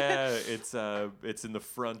 Yeah, it's in the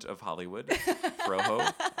front of Hollywood,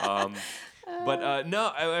 Froho. But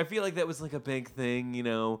no, I feel like that was like a big thing.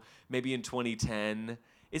 Maybe in 2010.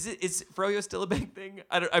 Is froyo still a big thing?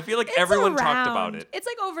 I feel like everyone talked about it. It's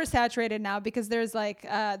like oversaturated now because there's like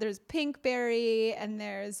there's Pinkberry and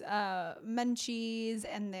there's Munchies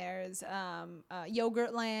and there's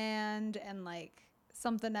Yogurtland and like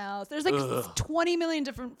something else. There's like 20 million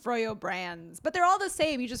different froyo brands, but they're all the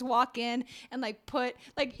same. You just walk in and like put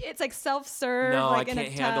like it's like self-serve. No, like I in can't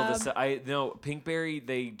a handle tub. this. Pinkberry,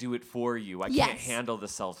 they do it for you. I can't Yes. handle the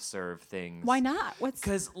self-serve things. Why not?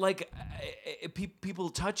 Because like people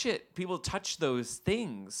touch it. People touch those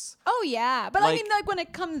things. Oh yeah, but I Like- mean, like when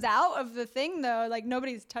it comes out of the thing though, like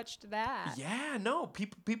nobody's touched that. Yeah, no.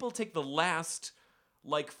 People take the last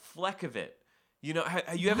like fleck of it. You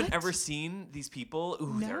haven't What? ever seen these people?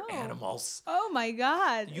 Ooh, No. they're animals. Oh my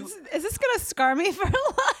God, You- is this gonna scar me for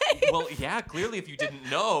life? Well, yeah, clearly if you didn't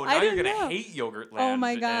know, I now you're didn't going to know. hate Yogurtland Oh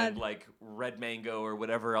my God. and like Red Mango or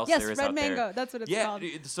whatever else Yes, there is Red out there. Mango, that's what it's yeah, called.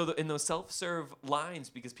 So in those self-serve lines,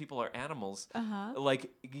 because people are animals, like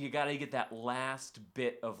you got to get that last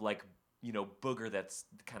bit of like, booger that's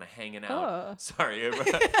kind of hanging out. Oh. Sorry,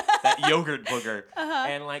 that yogurt booger.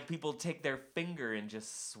 And like people take their finger and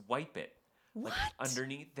just swipe it. Like What?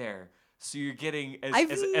 underneath there. So you're getting,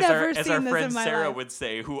 I've as never our seen this friend in my Sarah life. would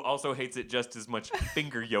say, who also hates it just as much,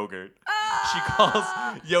 finger yogurt. She Ah!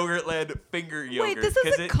 calls Yogurtland finger yogurt. Wait, this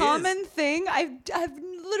 'cause is a it common thing? I have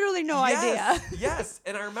literally no idea. Yes,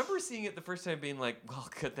 and I remember seeing it the first time being like, well,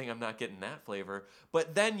 good thing I'm not getting that flavor.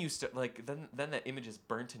 But then you start, like, then that image is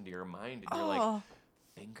burnt into your mind, and you're like, Oh.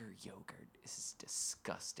 finger yogurt, this is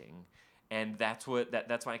disgusting. And that's why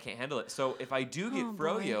I can't handle it. So if I do get Oh, boy.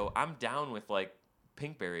 froyo, I'm down with like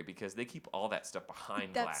Pinkberry because they keep all that stuff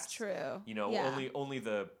behind That's glass. true. You know, Yeah. only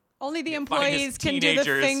the Only the finest employees can do the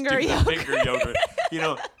teenagers finger do the yogurt. finger yogurt.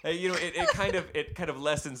 It kind of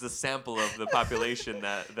lessens the sample of the population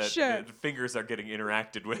that Sure. the fingers are getting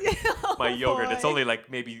interacted with Oh, by yogurt. It's boy. only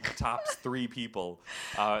like maybe tops 3 people,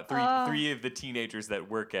 three of the teenagers that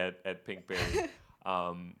work at Pinkberry.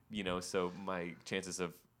 So my chances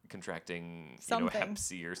of contracting, Something. Hep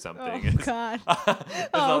C or Oh something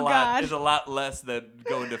God. is a lot less than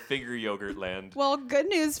going to finger yogurt land. Well, good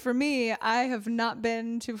news for me. I have not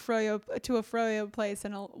been to a froyo place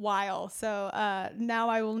in a while, so now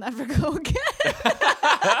I will never go again.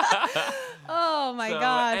 Oh my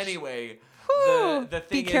gosh. Anyway, Whew. the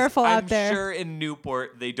Be thing careful is, out I'm there. sure in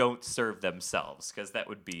Newport they don't serve themselves because that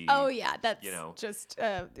would be. Oh yeah, that's just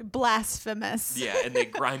blasphemous. Yeah, and they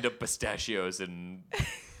grind up pistachios and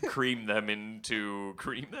cream them into.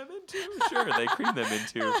 Sure, they cream them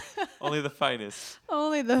into only the finest.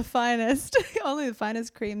 Only the finest. Only the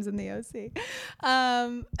finest creams in the OC.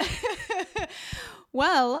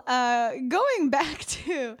 Well, going back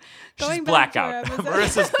to She's back to our blackout. episode. More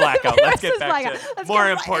blackout. Let's get Marissa's back blackout. to Let's more get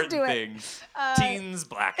right important into it. things. Teens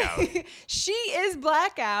blackout. She is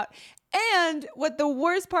blackout. And what the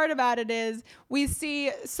worst part about it is, we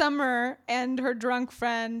see Summer and her drunk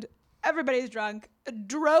friend, everybody's drunk,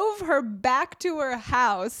 drove her back to her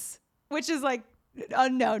house, which is like a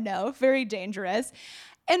no, very dangerous.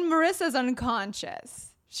 And Marissa's unconscious.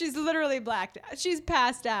 She's literally blacked out. She's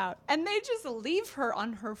passed out. And they just leave her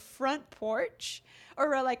on her front porch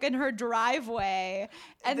or like in her driveway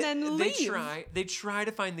and then leave. They try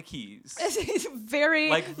to find the keys. Very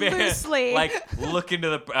loosely. Look into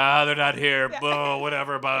the they're not here. Blah,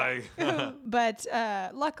 whatever, bye. But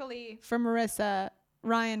luckily for Marissa,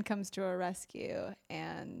 Ryan comes to her rescue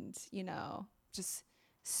and, just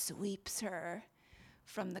sweeps her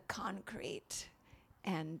from the concrete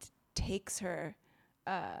and takes her.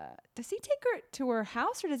 Does he take her to her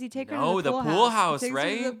house or does he take her to the pool house? He takes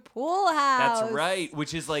Right? her to the pool house. That's right.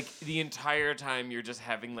 Which is like the entire time you're just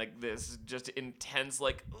having like this just intense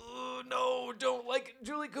oh no, don't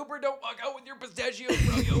Julie Cooper, don't walk out with your pistachio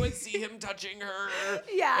froyo and see him touching her.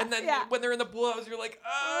 Yeah. And then when they're in the pool house, you're like,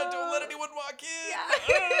 don't let anyone walk in.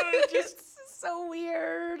 Yeah. Just It's so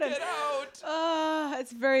weird. get out.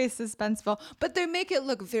 It's very suspenseful, but they make it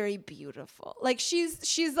look very beautiful. Like she's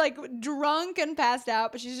like drunk and passed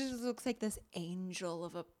out, but she just looks like this angel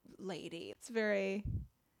of a lady. It's very,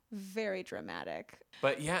 very dramatic.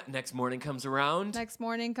 But yeah, next morning comes around.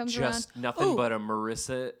 Just nothing but a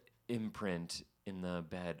Marissa imprint in the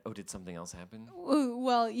bed. Oh, did something else happen? Ooh,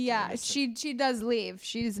 well, yeah, she does leave.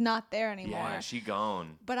 She's not there anymore. Yeah, she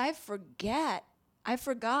gone. But I forgot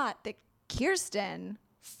that Kirsten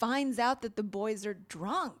finds out that the boys are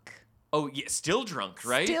drunk. Oh, yeah, still drunk,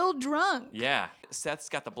 right? Still drunk. Yeah. Seth's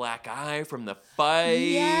got the black eye from the fight.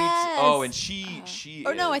 Yes. Oh, and she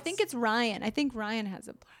Or no, I think it's Ryan. I think Ryan has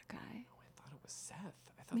a black eye. Oh, I thought it was Seth.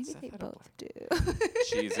 I thought Maybe Seth they had both do.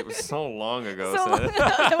 Jeez, it was so long ago. So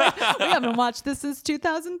Seth. we haven't watched this since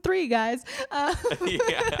 2003, guys.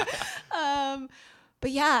 Yeah.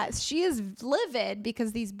 But yeah, she is livid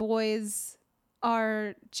because these boys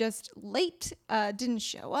are just late, didn't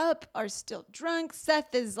show up, are still drunk.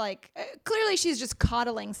 Seth is like, clearly she's just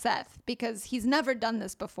coddling Seth because he's never done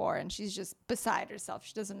this before and she's just beside herself.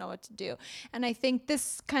 She doesn't know what to do. And I think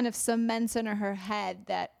this kind of cements in her head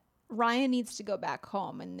that Ryan needs to go back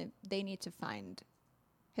home and they need to find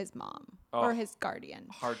his mom or his guardian.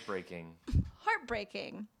 Heartbreaking.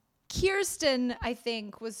 Kirsten, I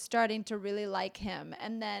think, was starting to really like him.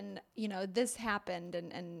 And then, this happened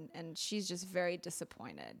and she's just very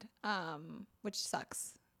disappointed, which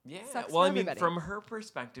sucks. Yeah. Sucks Well, for I mean, everybody. from her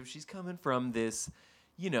perspective, she's coming from this,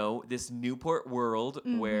 this Newport world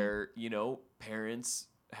where, parents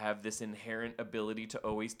have this inherent ability to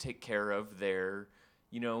always take care of their,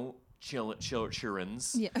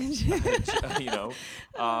 children's. Yeah. And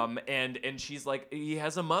she's like, he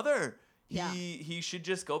has a mother. Yeah. He should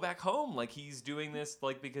just go back home. Like he's doing this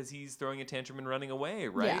because he's throwing a tantrum and running away,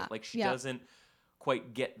 right? Yeah. Like she doesn't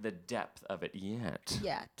quite get the depth of it yet.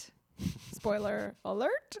 Spoiler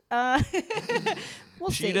alert. We'll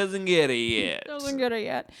see. She doesn't get it yet. Doesn't get it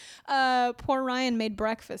yet. Poor Ryan made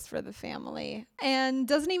breakfast for the family and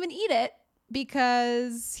doesn't even eat it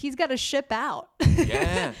because he's got to ship out.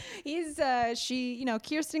 Yeah.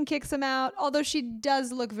 Kirsten kicks him out, although she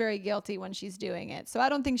does look very guilty when she's doing it. So I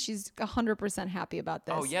don't think she's 100% happy about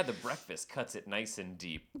this. Oh, yeah, the breakfast cuts it nice and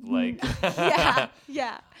deep. Like,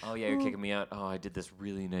 Yeah. oh, yeah, you're kicking me out. Oh, I did this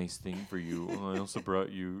really nice thing for you. Oh, I also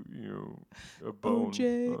brought you, a bone.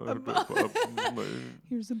 Here's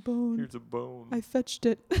a bone. Here's a bone. I fetched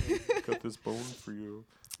it. Cut this bone for you.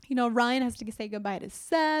 Ryan has to say goodbye to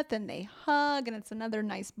Seth, and they hug, and it's another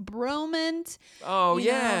nice bromance. Oh,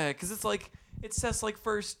 yeah, because it's Seth's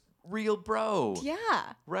first real bro. Yeah.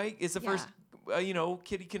 Right? It's the first,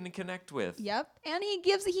 kid he can connect with. Yep. And he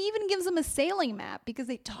even gives him a sailing map because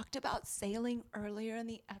they talked about sailing earlier in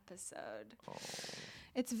the episode. Oh.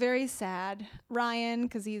 It's very sad. Ryan,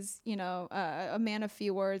 because he's, a man of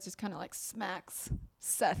few words, just kind of smacks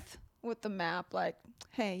Seth with the map, like,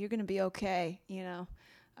 hey, you're going to be okay,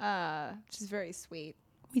 which is very sweet.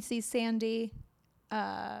 We see Sandy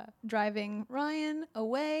driving Ryan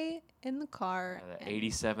away in the car. The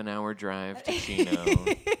 87-hour drive to Chino.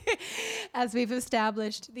 As we've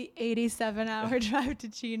established, the 87-hour drive to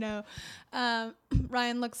Chino.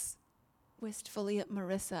 Ryan looks wistfully at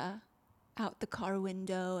Marissa out the car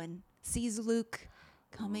window and sees Luke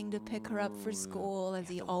coming to pick her up for school, as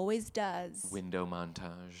he always does. Window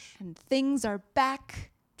montage. And things are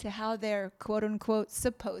back to how they're quote unquote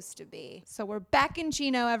supposed to be. So we're back in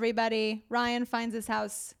Chino, everybody. Ryan finds his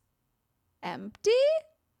house empty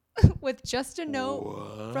with just a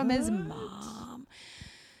note from his mom.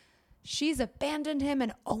 She's abandoned him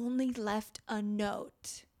and only left a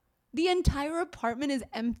note. The entire apartment is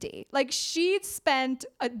empty. She'd spent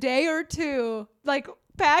a day or two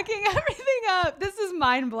packing everything up. This is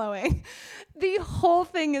mind-blowing. The whole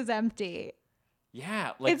thing is empty.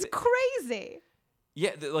 Yeah, it's crazy.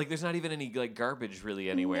 Yeah, there's not even any garbage really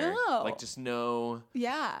anywhere. No. Just no.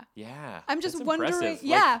 Yeah. Yeah. I'm just That's wondering. impressive.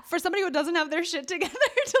 Yeah, for somebody who doesn't have their shit together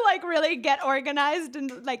to really get organized in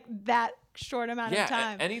that short amount of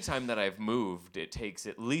time. Yeah. Anytime that I've moved, it takes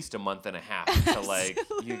at least a month and a half to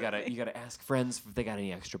you gotta ask friends if they got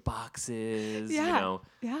any extra boxes. Yeah.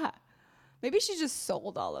 Yeah. Maybe she just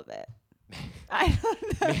sold all of it. I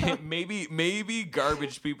don't know. Maybe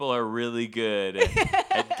garbage people are really good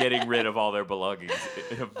at getting rid of all their belongings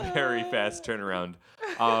in a very fast turnaround.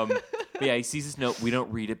 But yeah, he sees his note. We don't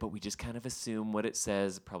read it, but we just kind of assume what it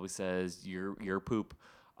says. It probably says your poop.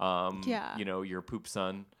 Your poop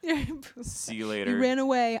son. See you later. You ran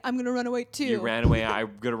away. I'm gonna run away too. You ran away.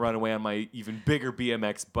 I'm gonna run away on my even bigger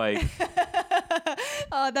BMX bike.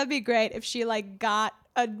 Oh, that'd be great if she got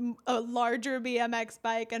a larger BMX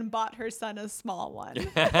bike and bought her son a small one.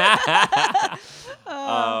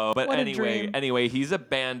 But what a dream. anyway, he's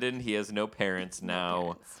abandoned. He has no parents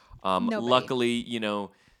now. Nobody. Luckily,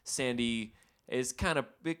 Sandy is kind of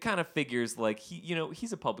figures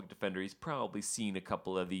he's a public defender. He's probably seen a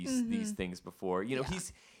couple of these things before. He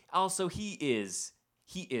is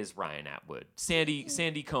Ryan Atwood.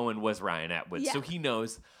 Sandy Cohen was Ryan Atwood, so he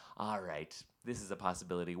knows. All right, this is a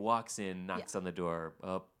possibility. Walks in, knocks on the door.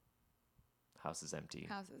 Oh, house is empty.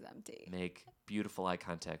 Make beautiful eye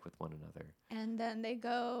contact with one another. And then they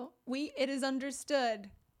go. It is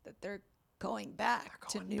understood that they're going back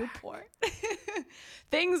to Newport.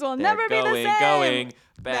 Things will never be the same. Going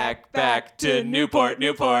back to Newport.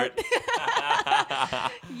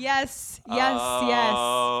 Yes.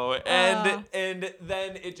 Oh, and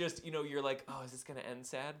then it just, you're like, oh, is this gonna end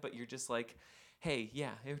sad? But you're just like, hey,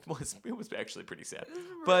 yeah, it was actually pretty sad.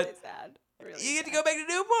 Really sad. Really you get to go back to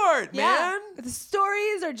Newport, man. The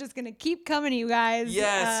stories are just gonna keep coming, you guys.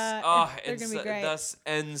 Yes. They're gonna be great. Thus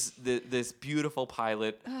ends this beautiful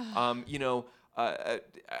pilot. I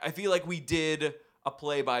feel like we did a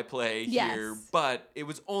play-by-play here, but it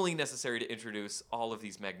was only necessary to introduce all of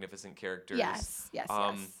these magnificent characters. Yes.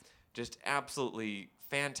 Just absolutely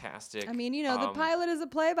fantastic. I mean, the pilot is a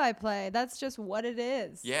play-by-play. That's just what it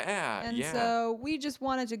is. Yeah. And so we just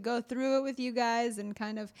wanted to go through it with you guys and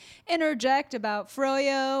kind of interject about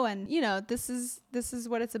Froyo, and this is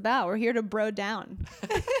what it's about. We're here to bro down.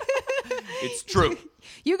 It's true.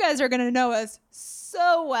 You guys are gonna know us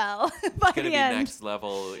so well by the end. It's gonna be next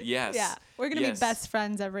level. Yes. Yeah, we're gonna be best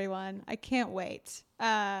friends, everyone. I can't wait.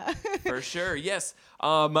 For sure. Yes.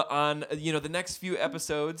 On the next few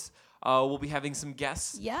episodes. We'll be having some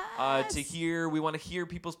guests we want to hear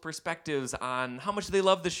people's perspectives on how much they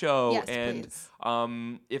love the show, and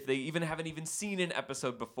if they haven't even seen an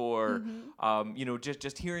episode before,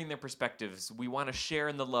 just hearing their perspectives. We want to share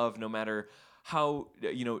in the love, no matter how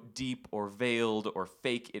deep or veiled or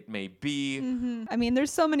fake it may be. I mean,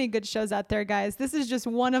 there's so many good shows out there, guys. This is just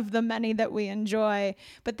one of the many that we enjoy,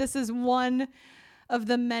 but this is one of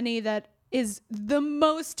the many that is the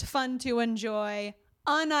most fun to enjoy,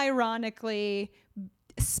 unironically,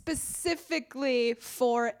 specifically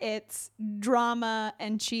for its drama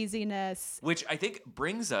and cheesiness. Which I think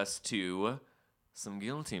brings us to some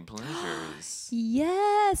guilty pleasures.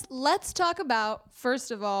 Yes. Let's talk about,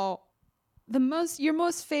 first of all, your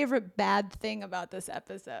most favorite bad thing about this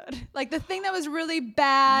episode. Like the thing that was really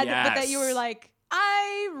bad, but that you were Yes. like,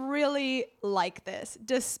 I really like this,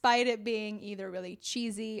 despite it being either really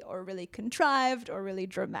cheesy or really contrived or really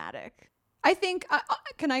dramatic. I think,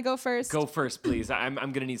 can I go first? Go first, please. I'm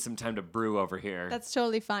gonna need some time to brew over here. That's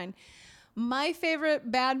totally fine. My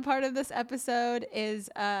favorite bad part of this episode is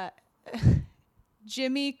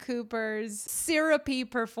Jimmy Cooper's syrupy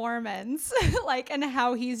performance, like, and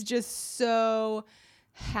how he's just so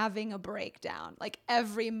having a breakdown. Like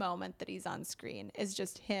every moment that he's on screen is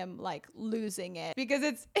just him like losing it, because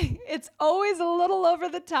it's always a little over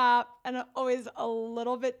the top and always a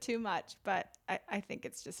little bit too much, but I think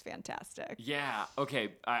it's just fantastic. Yeah.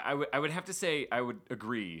 Okay. I would have to say I would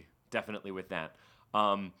agree definitely with that.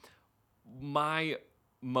 My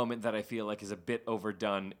moment that I feel like is a bit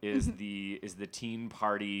overdone is the teen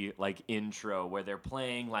party like intro where they're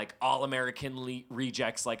playing like all American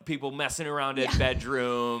rejects, like people messing around in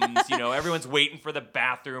bedrooms, everyone's waiting for the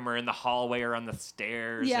bathroom or in the hallway or on the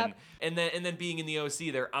stairs. Yep. And then being in the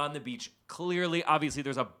OC, they're on the beach. Clearly, obviously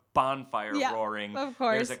there's a bonfire roaring. Of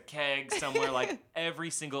course. There's a keg somewhere, like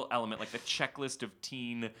every single element, like the checklist of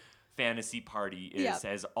teen fantasy party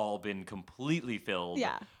has all been completely filled.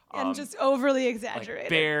 Yeah. And just overly Like exaggerated.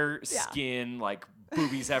 bare skin, like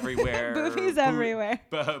boobies everywhere. Boobies everywhere.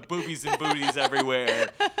 Boobies and booties everywhere.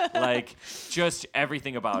 Like, just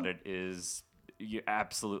everything about it is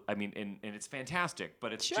absolute. I mean, and it's fantastic,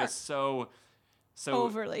 but it's just so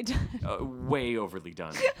Overly done. way overly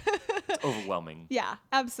done. It's overwhelming. Yeah,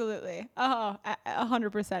 absolutely. Oh, I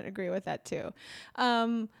 100% agree with that too.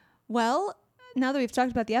 Well, now that we've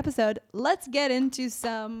talked about the episode, let's get into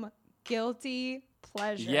some guilty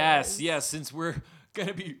pleasures. Yes. Since we're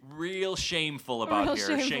gonna be real shameful about Real here,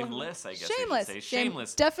 shameful. shameless, I guess Shameless. I should say,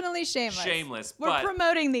 shameless. Definitely shameless. Shameless, We're but-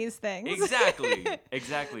 promoting these things. Exactly.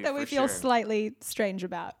 that we for feel sure. slightly strange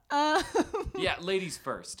about. Yeah, ladies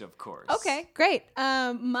first, of course. Okay, great.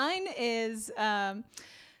 Mine is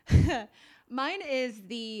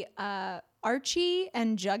the Archie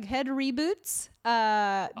and Jughead reboots.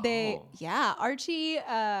 Archie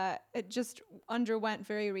it just underwent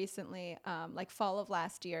very recently, like fall of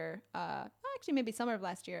last year. Actually, maybe summer of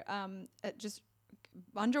last year. It just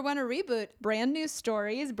underwent a reboot. Brand new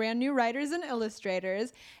stories, brand new writers and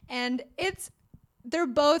illustrators, and they're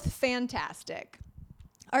both fantastic.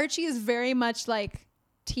 Archie is very much like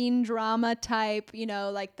teen drama type,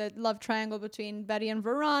 like the love triangle between Betty and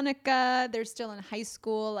Veronica. They're still in high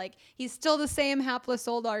school. Like he's still the same hapless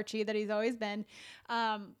old Archie that he's always been.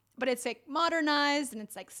 But it's like modernized and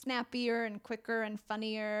it's like snappier and quicker and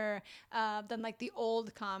funnier than like the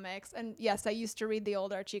old comics. And yes, I used to read the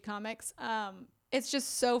old Archie comics. It's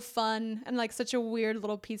just so fun and like such a weird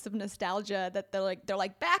little piece of nostalgia that they're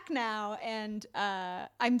like back now, and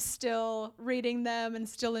I'm still reading them and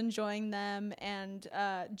still enjoying them. And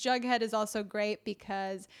Jughead is also great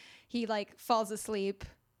because he like falls asleep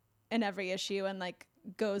in every issue and like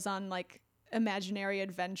goes on like imaginary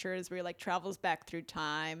adventures where he like travels back through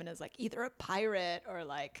time and is like either a pirate or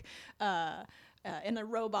like in a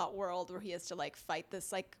robot world where he has to like fight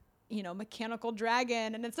this like mechanical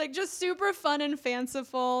dragon, and it's like just super fun and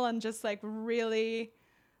fanciful and just like really,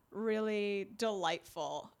 really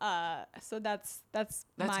delightful. So that's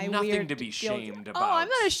my nothing weird to be guilty- shamed Oh, about. I'm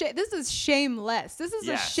not ashamed. This is shameless. This is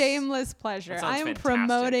Yes. a shameless pleasure. That I sounds am fantastic.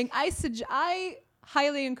 promoting. I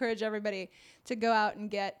highly encourage everybody to go out and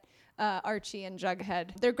get Archie and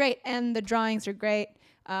Jughead. They're great, and the drawings are great.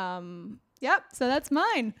 Yep. So that's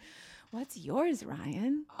mine. What's yours,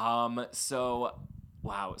 Ryan?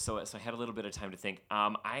 Wow. So I had a little bit of time to think.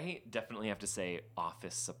 I definitely have to say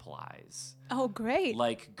office supplies. Oh, great.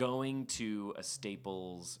 Like going to a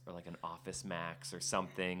Staples or like an Office Max or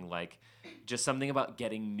something, like just something about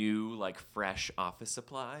getting new, like fresh office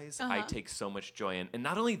supplies. I take so much joy in. And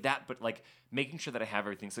not only that, but like making sure that I have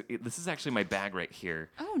everything. So this is actually my bag right here.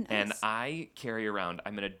 Oh, nice. And I carry around,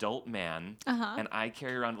 I'm an adult man, and I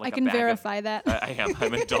carry around like I can a bag verify that. I am.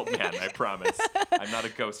 I'm an adult man, I promise. I'm not a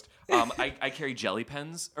ghost. I carry jelly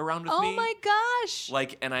pens around with me. Oh my gosh.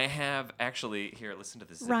 Like, and I have actually here. Listen to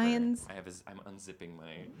this. Zipper. Ryan's- I'm unzipping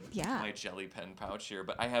my Yeah. jelly pen pouch here,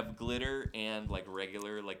 but I have glitter and like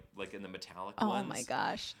regular, like in the metallic Oh ones. my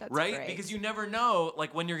gosh. That's Right? great. Because you never know,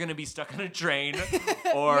 like when you're gonna be stuck on a train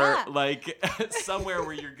or Yeah. like somewhere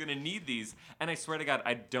where you're gonna need these. And I swear to God,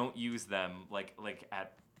 I don't use them like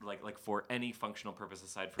at like for any functional purpose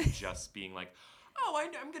aside from just being like, oh,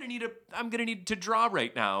 I'm gonna need to draw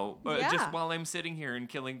right now, Yeah. just while I'm sitting here and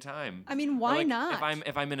killing time. I mean, Or, why like, not?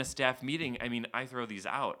 If I'm in a staff meeting, I mean, I throw these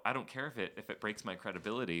out. I don't care if it breaks my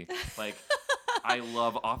credibility. Like, I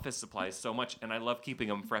love office supplies so much, and I love keeping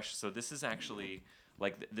them fresh. So this is actually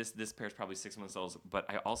like this pair is probably 6 months old, but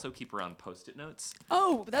I also keep around Post-it notes.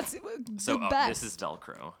 Oh, that's So the best. this is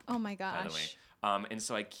Velcro. Oh my By the way. gosh. And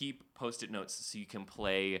so I keep Post-it notes so you can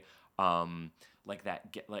play like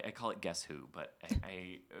that. Like I call it Guess Who, but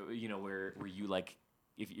I you know where you like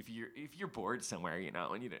if you're bored somewhere, you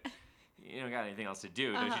know, and you don't got anything else to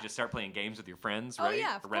do, don't you just start playing games with your friends, Oh, right?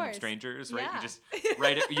 yeah, of Or random course. strangers, right? Yeah. You just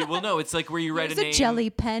write it. You will know. It's like where you write Here's a name. a jelly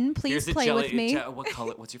pen. Please Here's a play jelly, with me. What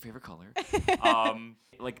color? What's your favorite color?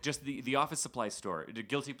 Like just the office supply store. The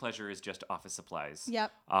guilty pleasure is just office supplies.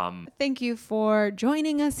 Yep. Thank you for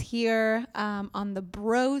joining us here on the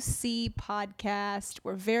BRO.C podcast.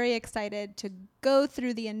 We're very excited to go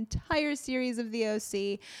through the entire series of the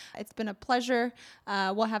OC. It's been a pleasure.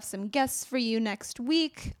 We'll have some guests for you next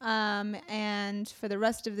week. And for the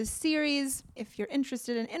rest of the series, if you're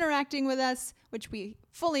interested in interacting with us, which we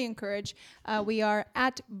fully encourage, we are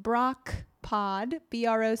at BRO.C, BROCPOD,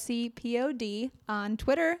 on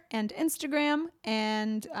Twitter and Instagram.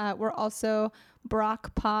 And we're also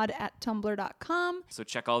BROCPod at tumblr.com. So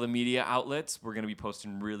check all the media outlets. We're going to be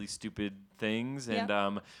posting really stupid things and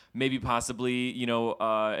Yep. maybe possibly, you know,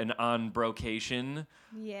 an on-brocation,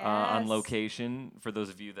 on Yes. location for those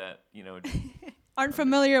of you that, you know, Aren't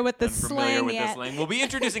familiar with the unfamiliar slang with yet. the slang. We'll be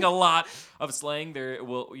introducing a lot of slang. There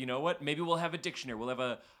will, you know what? Maybe we'll have a dictionary. We'll have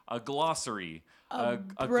a glossary.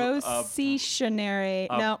 Brocationary.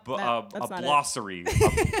 No, that's a not glossary.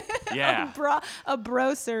 Yeah. a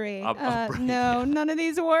brocery. bro- No, none of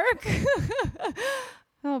these work.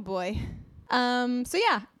 Oh boy. So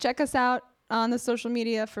yeah, check us out on the social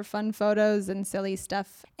media for fun photos and silly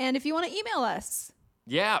stuff. And if you want to email us,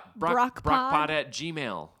 Yeah. Brockpod. Brockpod at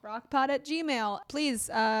Gmail. rockpod@gmail. Please,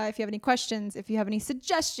 if you have any questions, if you have any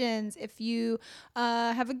suggestions, if you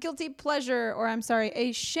have a guilty pleasure, or I'm sorry,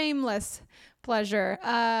 a shameless pleasure,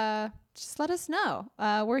 just let us know.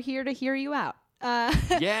 We're here to hear you out.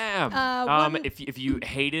 Yeah. If you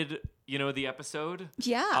hated, you know, the episode,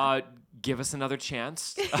 Yeah. give us another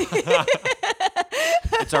chance.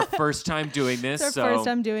 It's our first time doing this. It's our first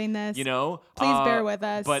time doing this. You know, Please bear with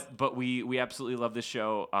us. But we absolutely love this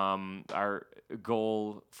show. Our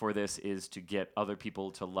goal for this is to get other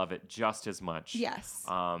people to love it just as much. Yes.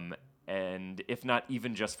 And if not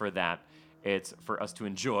even just for that, it's for us to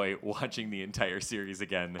enjoy watching the entire series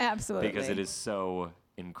again. Absolutely. Because it is so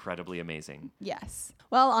incredibly amazing. Yes.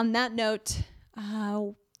 Well, on that note,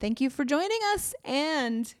 thank you for joining us,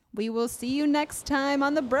 and we will see you next time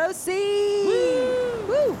on the BRO.C.